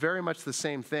with very much the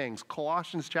same things,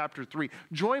 Colossians chapter 3.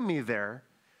 Join me there.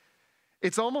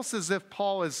 It's almost as if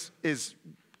Paul is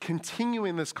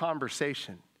continuing this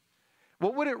conversation.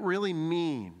 What would it really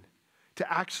mean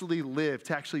to actually live,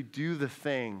 to actually do the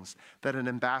things that an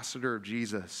ambassador of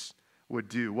Jesus would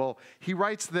do? Well, he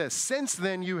writes this: since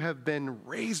then you have been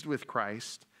raised with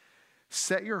Christ,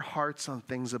 set your hearts on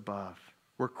things above,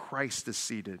 where Christ is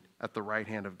seated at the right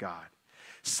hand of God.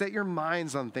 Set your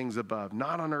minds on things above,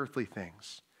 not on earthly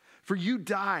things. For you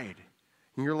died,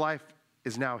 and your life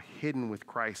is now hidden with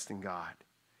Christ in God.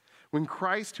 When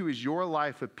Christ, who is your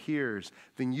life, appears,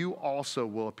 then you also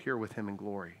will appear with him in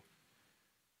glory.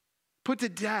 Put to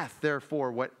death,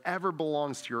 therefore, whatever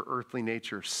belongs to your earthly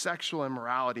nature: sexual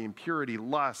immorality, impurity,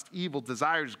 lust, evil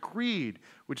desires, greed,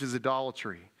 which is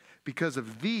idolatry. Because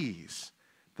of these,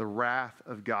 the wrath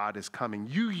of God is coming.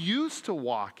 You used to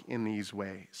walk in these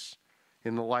ways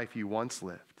in the life you once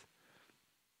lived.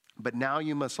 But now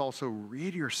you must also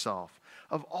rid yourself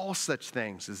of all such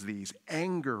things as these: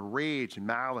 anger, rage,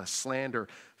 malice, slander,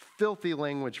 filthy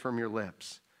language from your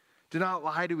lips. Do not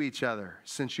lie to each other,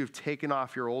 since you've taken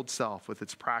off your old self with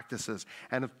its practices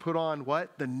and have put on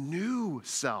what? The new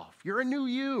self. You're a new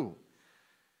you,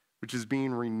 which is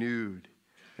being renewed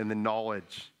in the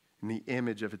knowledge and the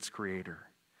image of its creator.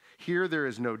 Here there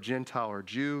is no Gentile or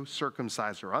Jew,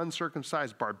 circumcised or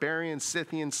uncircumcised, barbarian,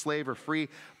 Scythian, slave or free,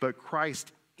 but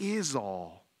Christ is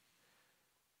all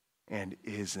and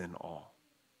is in all.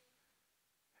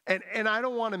 And I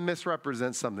don't want to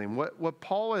misrepresent something. What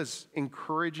Paul is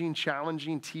encouraging,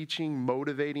 challenging, teaching,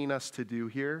 motivating us to do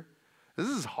here, this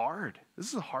is hard.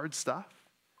 This is hard stuff.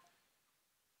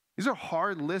 These are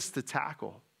hard lists to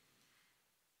tackle.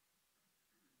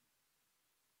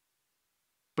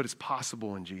 But it's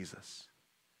possible in Jesus.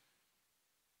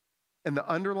 And the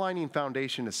underlying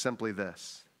foundation is simply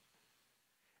this: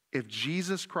 if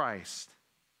Jesus Christ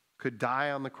could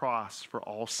die on the cross for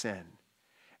all sin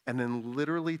and then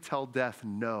literally tell death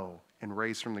no and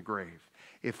raise from the grave,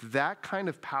 if that kind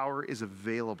of power is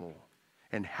available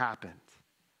and happened,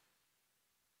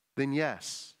 then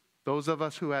yes, those of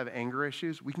us who have anger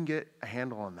issues, we can get a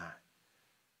handle on that.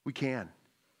 We can.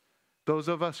 Those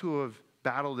of us who have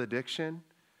battled addiction,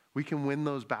 we can win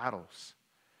those battles.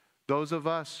 Those of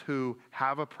us who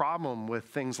have a problem with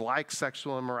things like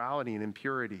sexual immorality and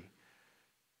impurity,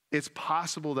 it's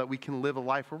possible that we can live a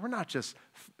life where we're not just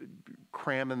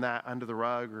cramming that under the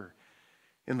rug or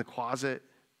in the closet,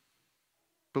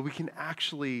 but we can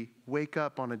actually wake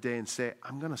up on a day and say,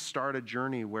 I'm going to start a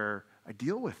journey where I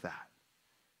deal with that.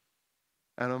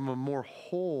 And I'm a more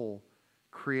whole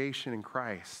creation in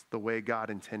Christ, the way God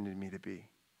intended me to be.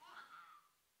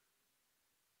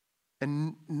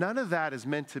 And none of that is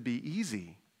meant to be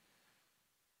easy,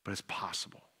 but it's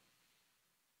possible.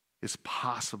 It's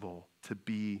possible to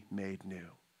be made new.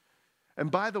 And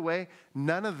by the way,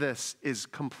 none of this is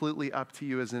completely up to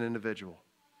you as an individual.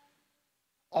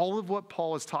 All of what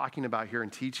Paul is talking about here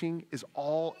and teaching is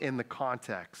all in the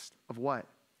context of what?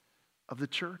 Of the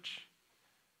church.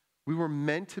 We were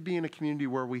meant to be in a community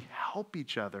where we help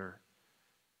each other,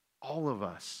 all of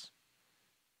us,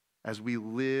 as we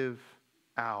live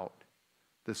out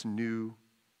this new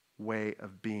way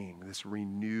of being, this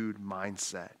renewed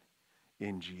mindset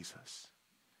in Jesus.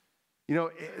 You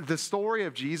know, the story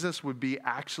of Jesus would be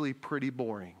actually pretty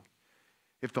boring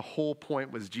if the whole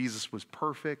point was Jesus was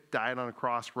perfect, died on a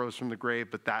cross, rose from the grave,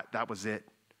 but that was it.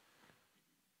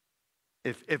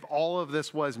 If all of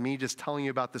this was me just telling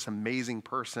you about this amazing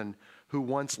person who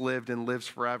once lived and lives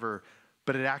forever,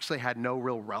 but it actually had no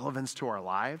real relevance to our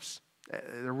lives,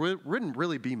 there wouldn't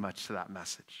really be much to that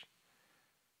message.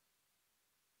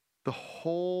 The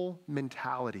whole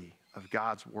mentality of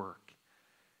God's work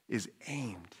is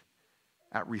aimed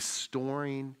at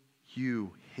restoring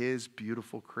you, his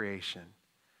beautiful creation,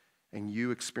 and you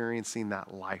experiencing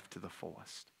that life to the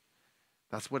fullest.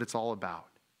 That's what it's all about.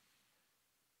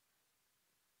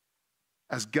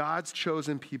 As God's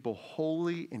chosen people,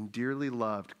 holy and dearly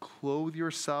loved, clothe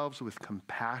yourselves with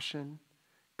compassion,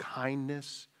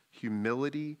 kindness,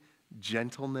 humility,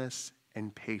 gentleness,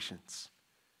 and patience.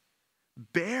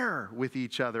 Bear with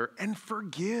each other and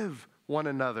forgive one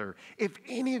another if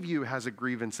any of you has a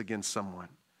grievance against someone.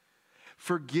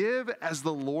 Forgive as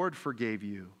the Lord forgave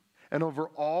you. And over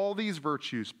all these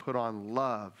virtues, put on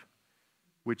love,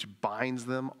 which binds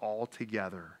them all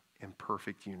together in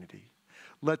perfect unity.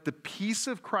 Let the peace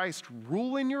of Christ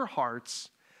rule in your hearts,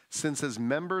 since as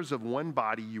members of one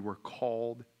body you were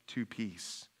called to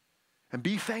peace. And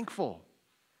be thankful.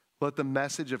 Let the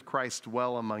message of Christ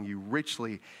dwell among you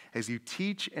richly as you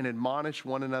teach and admonish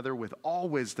one another with all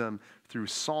wisdom through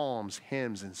psalms,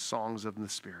 hymns, and songs of the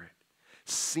Spirit,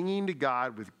 singing to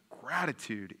God with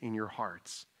gratitude in your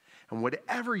hearts. And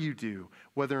whatever you do,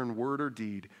 whether in word or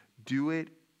deed, do it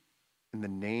in the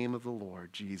name of the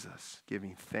Lord Jesus,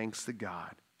 giving thanks to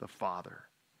God the Father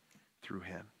through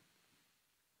him.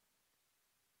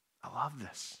 I love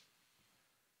this.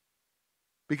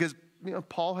 Because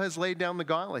Paul has laid down the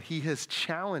gauntlet. He has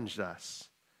challenged us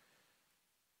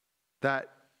that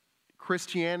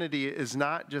Christianity is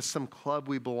not just some club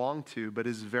we belong to, but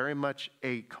is very much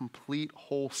a complete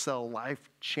wholesale life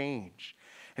change.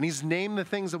 And he's named the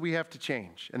things that we have to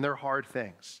change, and they're hard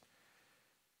things.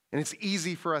 And it's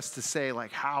easy for us to say,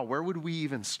 like, how? Where would we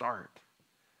even start?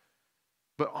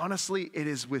 But honestly, it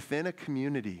is within a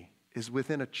community, is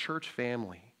within a church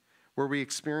family, where we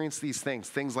experience these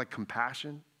things like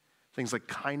compassion, things like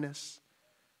kindness,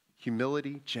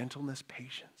 humility, gentleness,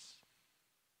 patience.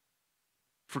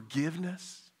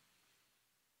 forgiveness,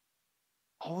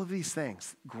 all of these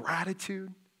things,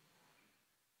 gratitude.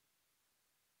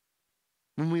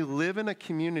 When we live in a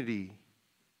community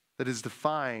that is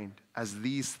defined as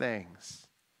these things,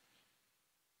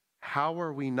 how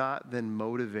are we not then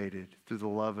motivated through the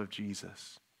love of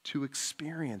Jesus to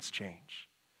experience change?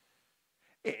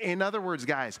 In other words,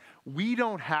 guys, we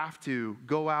don't have to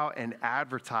go out and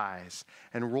advertise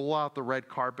and roll out the red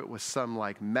carpet with some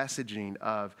like messaging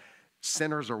of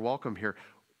sinners are welcome here.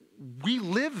 We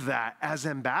live that as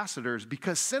ambassadors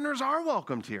because sinners are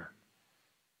welcomed here.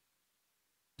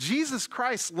 Jesus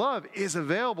Christ's love is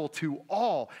available to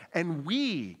all, and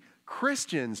we,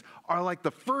 Christians, are like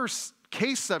the first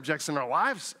case subjects in our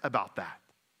lives about that.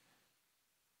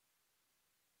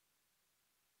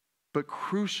 But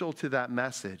crucial to that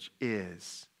message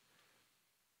is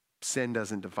sin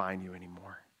doesn't define you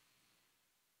anymore.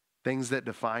 Things that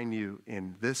define you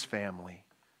in this family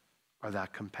are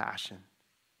that compassion,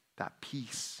 that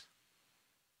peace,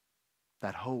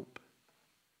 that hope,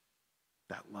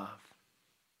 that love.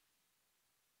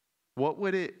 What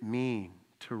would it mean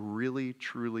to really,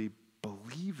 truly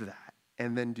believe that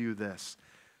and then do this,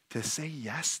 to say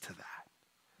yes to that?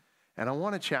 And I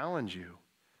want to challenge you.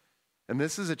 And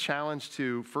this is a challenge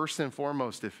to, first and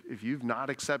foremost, if you've not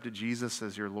accepted Jesus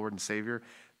as your Lord and Savior,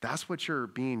 that's what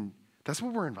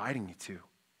we're inviting you to.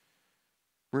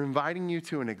 We're inviting you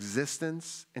to an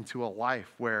existence and to a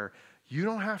life where you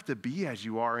don't have to be as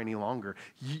you are any longer.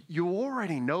 You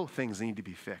already know things need to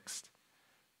be fixed.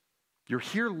 You're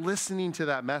here listening to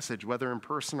that message, whether in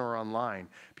person or online,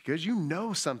 because you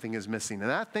know something is missing. And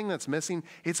that thing that's missing,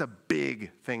 it's a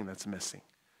big thing that's missing.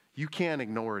 You can't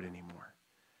ignore it anymore.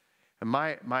 And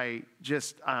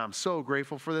I'm so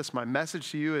grateful for this. My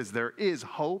message to you is there is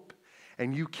hope,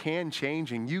 and you can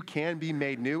change, and you can be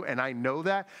made new. And I know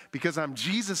that because I'm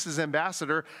Jesus'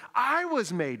 ambassador. I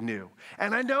was made new.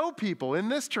 And I know people in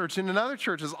this church and in other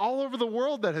churches all over the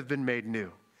world that have been made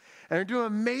new. And are doing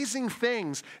amazing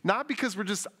things, not because we're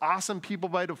just awesome people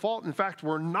by default. In fact,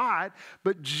 we're not.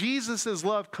 But Jesus'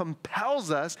 love compels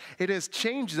us. It has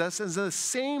changed us. And the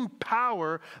same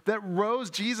power that rose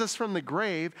Jesus from the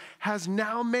grave has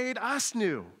now made us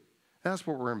new. That's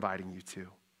what we're inviting you to.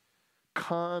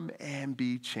 Come and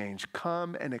be changed.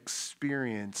 Come and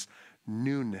experience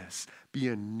newness. Be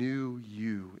a new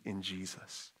you in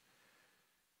Jesus.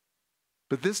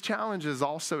 But this challenge is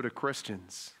also to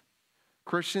Christians.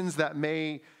 Christians that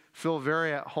may feel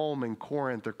very at home in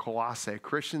Corinth or Colossae.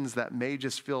 Christians that may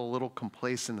just feel a little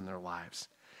complacent in their lives.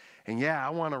 And yeah, I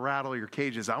want to rattle your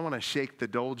cages. I want to shake the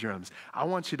doldrums. I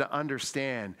want you to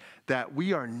understand that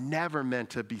we are never meant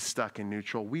to be stuck in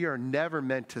neutral. We are never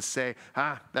meant to say,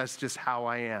 that's just how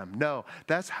I am. No,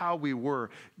 that's how we were.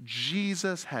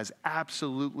 Jesus has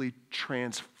absolutely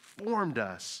transformed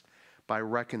us by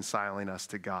reconciling us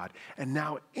to God. And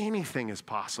now anything is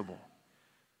possible.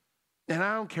 And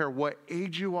I don't care what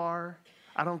age you are.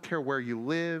 I don't care where you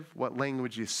live, what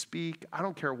language you speak. I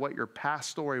don't care what your past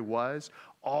story was.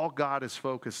 All God is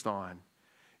focused on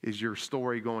is your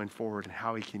story going forward and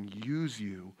how he can use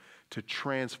you to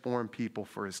transform people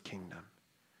for his kingdom.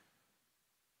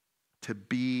 To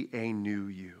be a new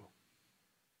you.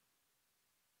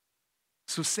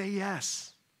 So say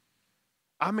yes.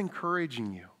 I'm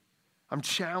encouraging you. I'm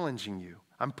challenging you.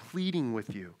 I'm pleading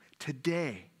with you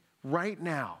today, right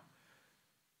now,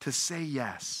 to say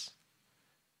yes.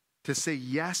 To say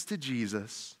yes to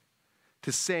Jesus,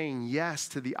 to saying yes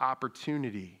to the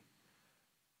opportunity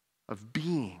of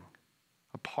being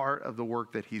a part of the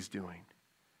work that he's doing.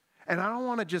 And I don't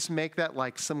want to just make that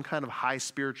like some kind of high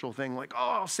spiritual thing, like, oh,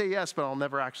 I'll say yes, but I'll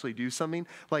never actually do something.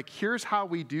 Like, here's how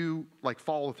we do, like,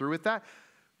 follow through with that.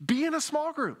 Be in a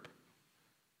small group.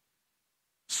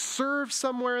 Serve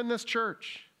somewhere in this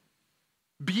church.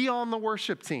 Be on the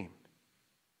worship team.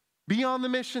 Be on the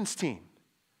missions team.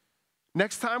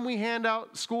 Next time we hand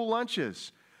out school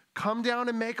lunches, come down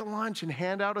and make a lunch and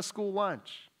hand out a school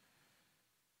lunch.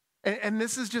 And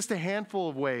this is just a handful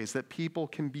of ways that people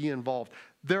can be involved.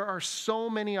 There are so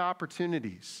many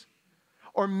opportunities.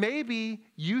 Or maybe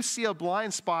you see a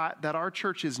blind spot that our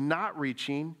church is not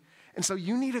reaching, and so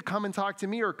you need to come and talk to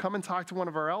me or come and talk to one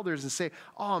of our elders and say,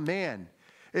 oh man,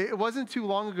 it wasn't too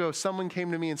long ago someone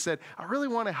came to me and said, I really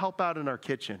want to help out in our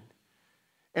kitchen.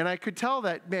 And I could tell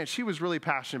that, man, she was really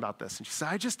passionate about this. And she said,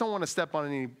 I just don't want to step on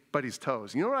anybody's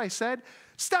toes. You know what I said?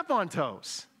 Step on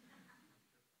toes.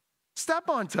 Step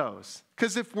on toes.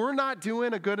 Because if we're not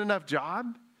doing a good enough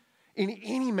job in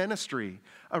any ministry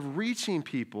of reaching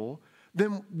people,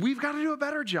 then we've got to do a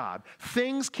better job.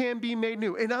 Things can be made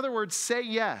new. In other words, say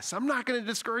yes. I'm not going to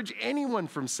discourage anyone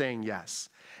from saying yes.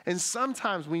 And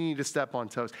sometimes we need to step on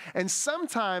toes. And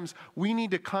sometimes we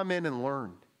need to come in and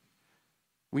learn.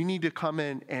 We need to come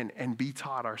in and be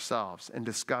taught ourselves and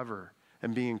discover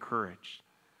and be encouraged.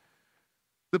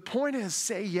 The point is,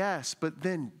 say yes, but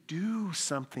then do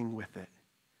something with it.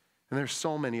 And there's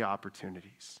so many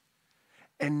opportunities.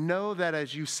 And know that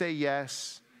as you say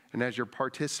yes, and as you're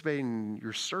participating,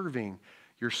 you're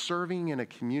serving in a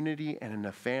community and in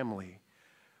a family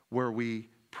where we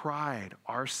pride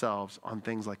ourselves on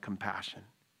things like compassion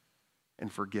and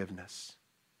forgiveness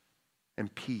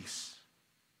and peace.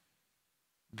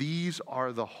 These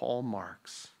are the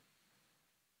hallmarks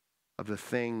of the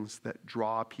things that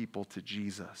draw people to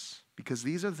Jesus, because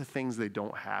these are the things they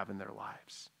don't have in their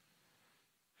lives.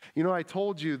 You know, I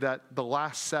told you that the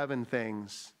last 7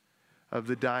 things of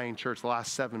the dying church, the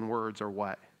last 7 words are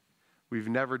what? We've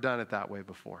never done it that way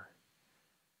before.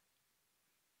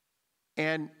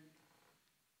 And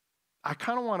I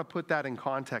kind of want to put that in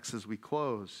context as we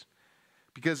close,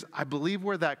 because I believe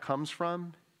where that comes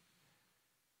from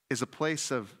is a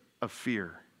place of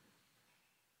fear.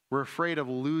 We're afraid of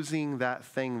losing that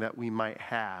thing that we might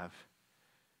have.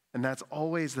 And that's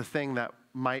always the thing that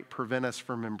might prevent us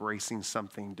from embracing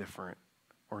something different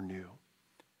or new.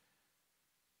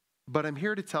 But I'm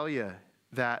here to tell you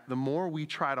that the more we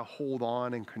try to hold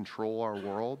on and control our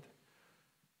world,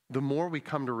 the more we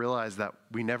come to realize that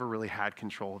we never really had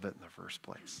control of it in the first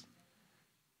place.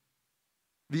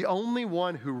 The only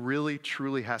one who really,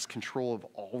 truly has control of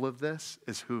all of this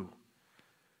is who?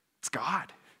 It's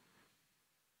God.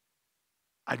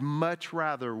 I'd much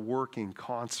rather work in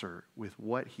concert with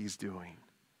what he's doing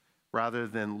rather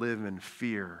than live in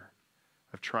fear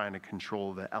of trying to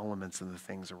control the elements and the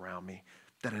things around me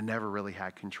that I never really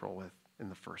had control with in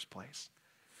the first place.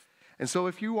 And so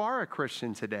if you are a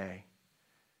Christian today,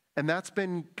 and that's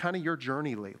been kind of your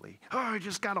journey lately, I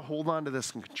just got to hold on to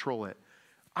this and control it.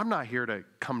 I'm not here to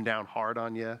come down hard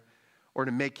on you or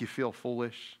to make you feel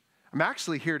foolish. I'm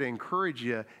actually here to encourage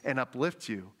you and uplift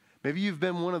you. Maybe you've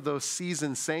been one of those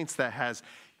seasoned saints that has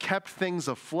kept things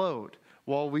afloat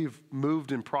while we've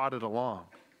moved and prodded along.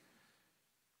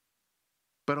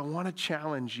 But I want to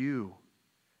challenge you.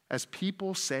 As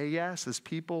people say yes, as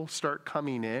people start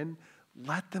coming in,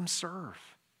 let them serve.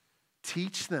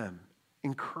 Teach them.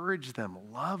 Encourage them.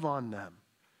 Love on them.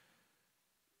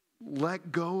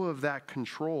 Let go of that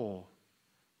control.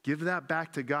 Give that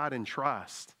back to God in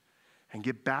trust. And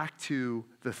get back to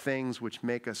the things which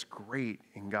make us great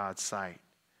in God's sight.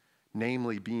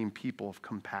 Namely, being people of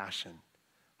compassion,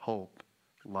 hope,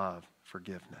 love,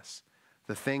 forgiveness.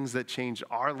 The things that changed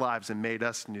our lives and made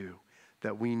us new,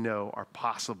 that we know are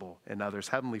possible in others.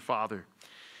 Heavenly Father,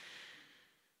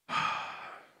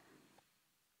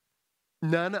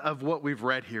 none of what we've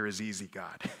read here is easy,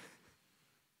 God.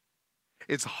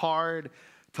 It's hard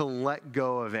to let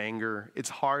go of anger. It's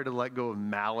hard to let go of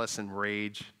malice and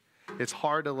rage. It's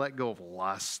hard to let go of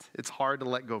lust. It's hard to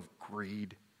let go of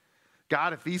greed.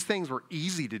 God, if these things were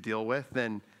easy to deal with,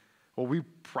 then, well, we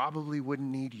probably wouldn't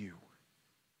need you.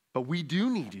 But we do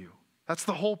need you. That's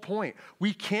the whole point.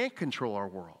 We can't control our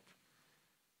world.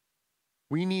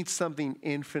 We need something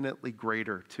infinitely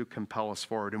greater to compel us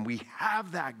forward. And we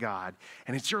have that, God,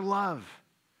 and it's your love.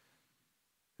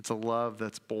 It's a love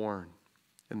that's born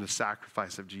in the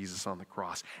sacrifice of Jesus on the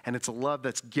cross. And it's a love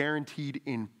that's guaranteed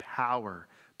in power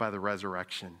by the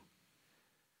resurrection.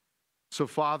 So,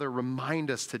 Father, remind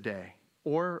us today,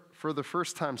 or for the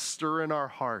first time, stir in our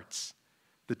hearts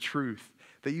the truth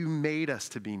that you made us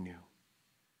to be new.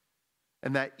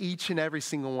 And that each and every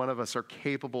single one of us are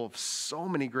capable of so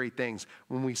many great things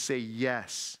when we say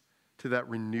yes to that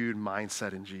renewed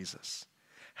mindset in Jesus.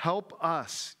 Help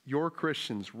us, your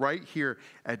Christians, right here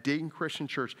at Dayton Christian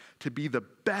Church, to be the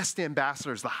best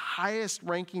ambassadors, the highest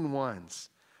ranking ones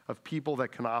of people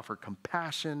that can offer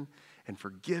compassion and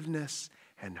forgiveness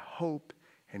and hope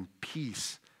and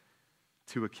peace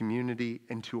to a community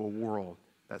and to a world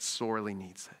that sorely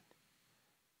needs it.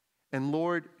 And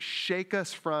Lord, shake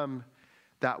us from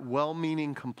that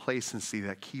well-meaning complacency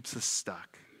that keeps us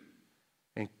stuck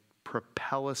and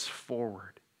propel us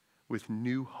forward with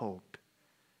new hope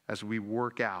as we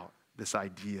work out this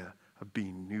idea of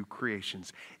being new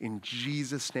creations. In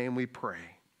Jesus' name we pray.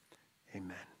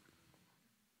 Amen.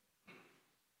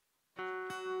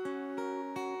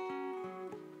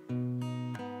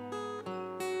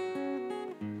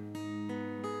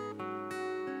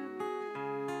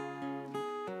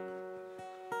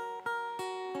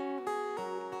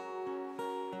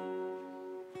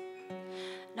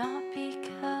 Not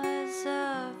because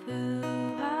of who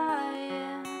I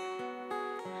am,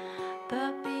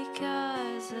 but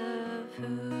because of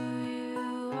who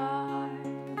you are.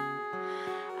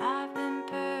 I've been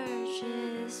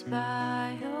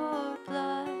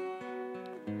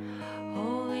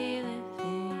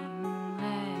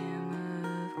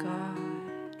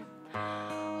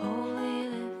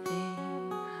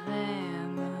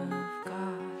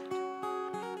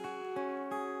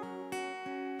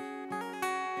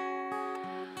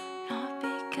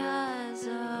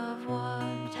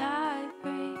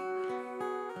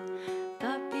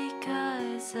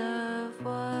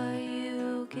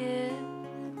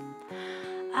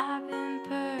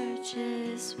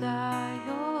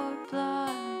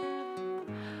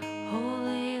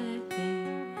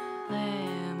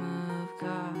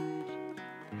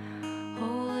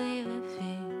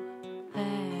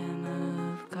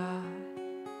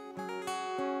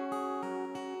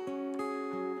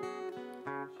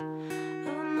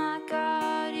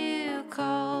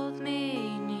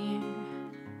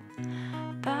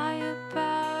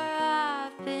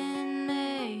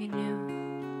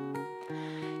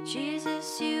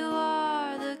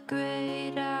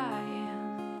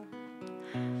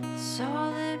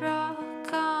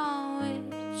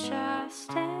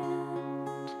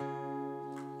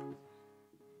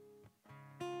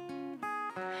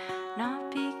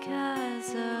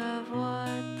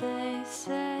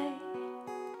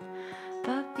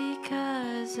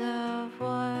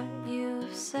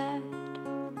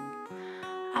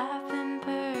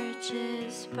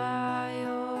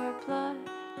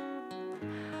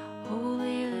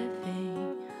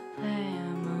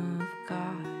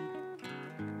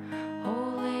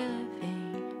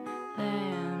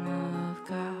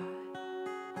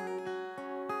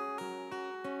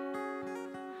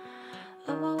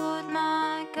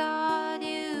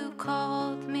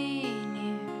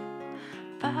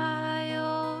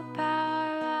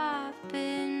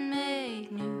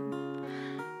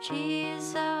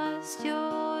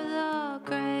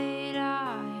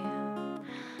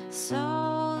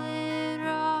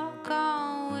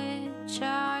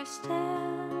I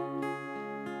stand.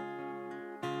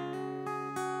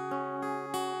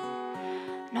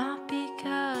 Not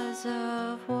because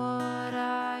of what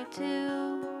I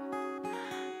do,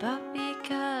 but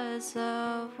because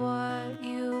of what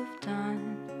you've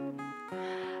done.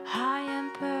 I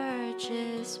am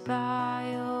purchased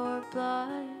by your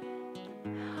blood,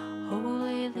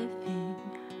 holy living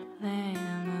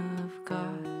Lamb of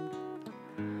God,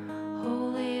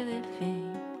 holy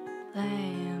living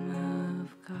Lamb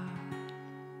of God.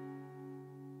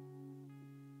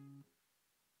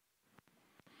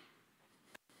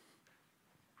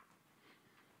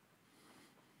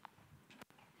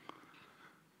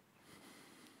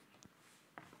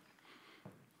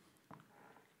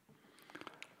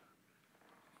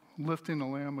 Lifting the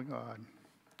Lamb of God.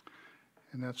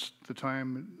 And that's the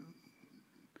time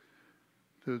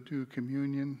to do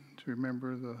communion, to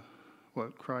remember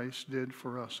what Christ did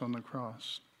for us on the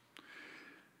cross.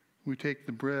 We take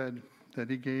the bread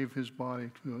that he gave his body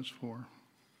to us for.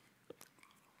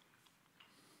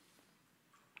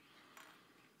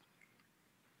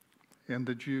 And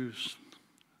the juice,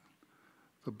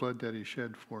 the blood that he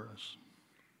shed for us.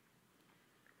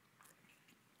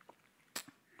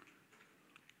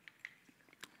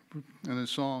 And a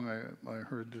song I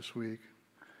heard this week,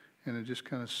 and it just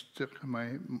kind of stuck in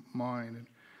my mind.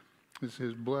 It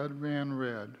says, blood ran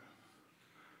red,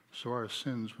 so our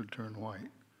sins would turn white.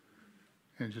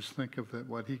 And just think of that,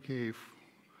 what he gave,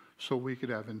 so we could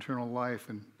have eternal life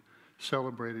and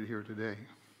celebrate it here today.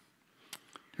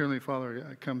 Heavenly Father,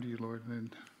 I come to you, Lord,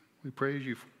 and we praise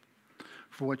you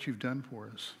for what you've done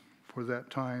for us, for that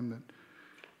time that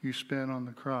you spent on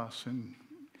the cross and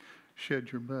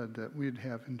shed your blood that we'd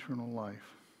have eternal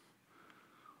life.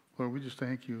 Lord, we just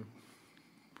thank you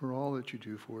for all that you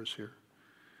do for us here,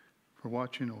 for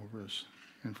watching over us,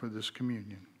 and for this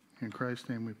communion. In Christ's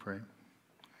name we pray.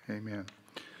 Amen.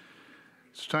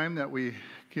 It's time that we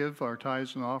give our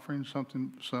tithes and offerings,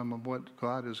 some of what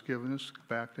God has given us,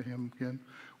 back to him again.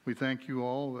 We thank you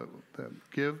all that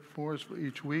give for us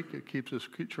each week. It keeps this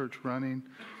church running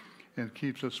and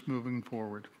keeps us moving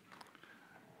forward.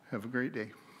 Have a great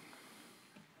day.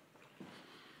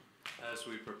 As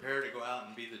we prepare to go out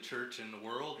and be the church in the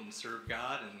world and serve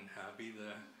God and be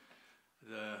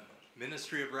the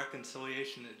ministry of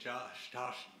reconciliation that Josh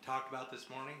talked about this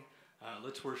morning,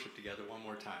 let's worship together one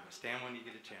more time. Stand when you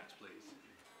get a chance, please.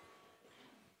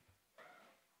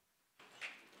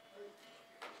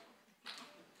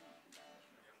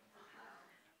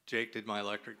 Jake, did my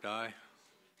electric die?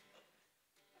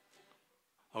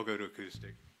 I'll go to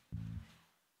acoustic.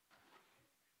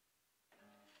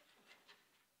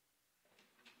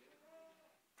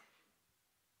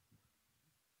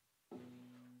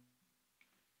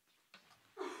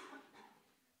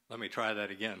 Let me try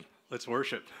that again. Let's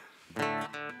worship.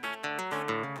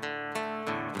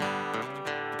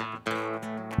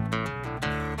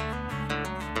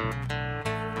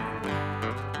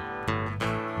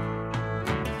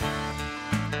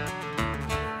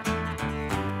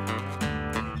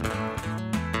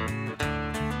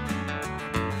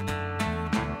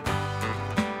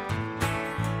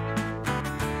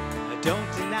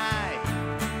 Don't deny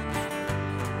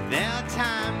there are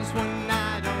times when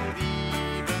I don't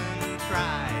even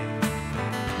try.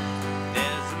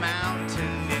 There's a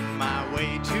mountain in my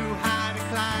way, too high to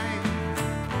climb,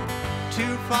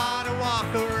 too far to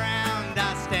walk around.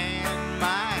 I stand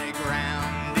my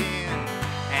ground in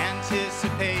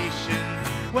anticipation.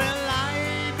 Well,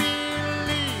 I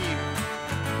believe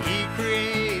he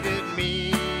created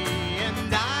me,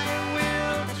 and I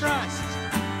will trust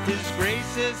his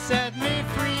grace has set me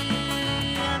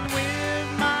free. And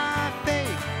with my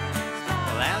faith,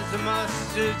 well, as a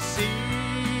mustard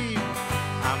seed,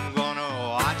 I'm gonna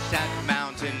watch that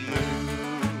mountain move.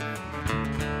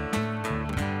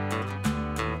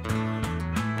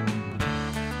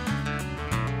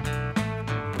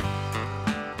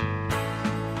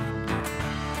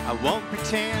 I won't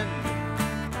pretend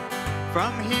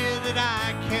from here that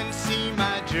I can see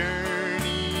my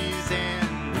journey's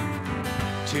end.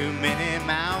 Too many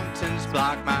mountains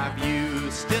block my view.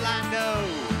 Still I know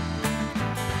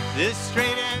this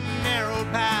straight and narrow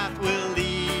path will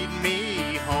lead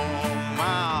me home.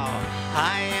 Oh,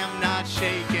 I am not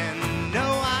shaken.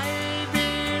 No, I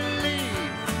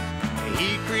believe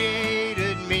he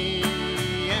created me,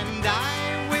 and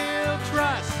I will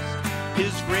trust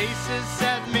his grace has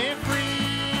set me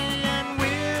free. And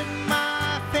with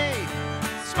my faith,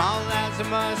 small as a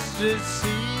mustard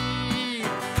seed,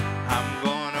 I'm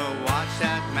gonna watch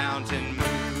that mountain move.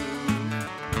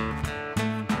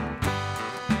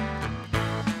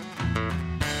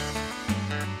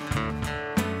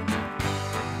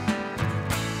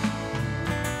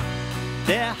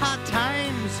 There are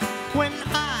times when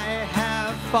I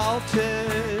have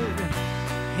faltered.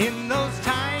 In those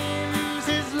times,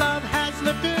 His love has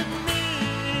lifted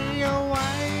me. Oh,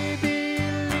 I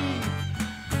believe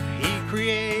He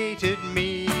created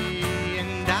me,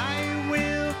 and I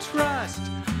will trust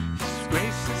His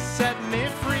grace has set me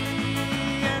free.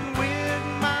 And with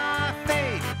my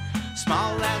faith,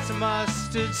 small as a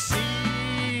mustard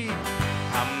seed,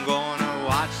 I'm gonna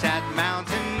watch that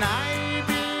mountain. I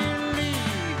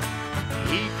believe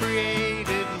He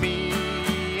created me,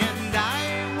 and I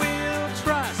will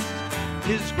trust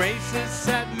His grace has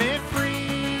set me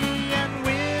free. And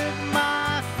with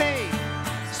my faith,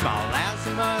 small as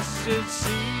a mustard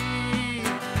seed,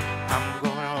 I'm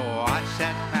gonna watch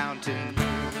that mountain move.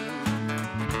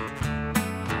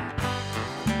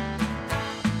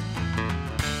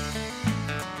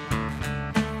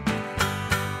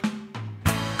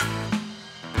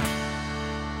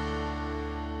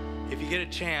 If you get a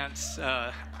chance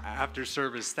after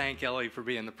service, thank Ellie for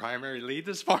being the primary lead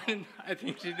this morning. I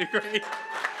think she did great.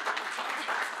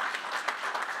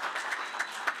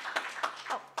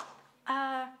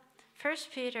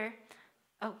 First Peter.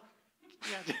 Oh,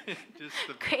 Yeah, just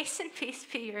the, grace and peace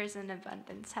be yours in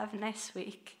abundance. Have a nice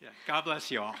week. yeah. God bless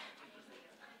you all.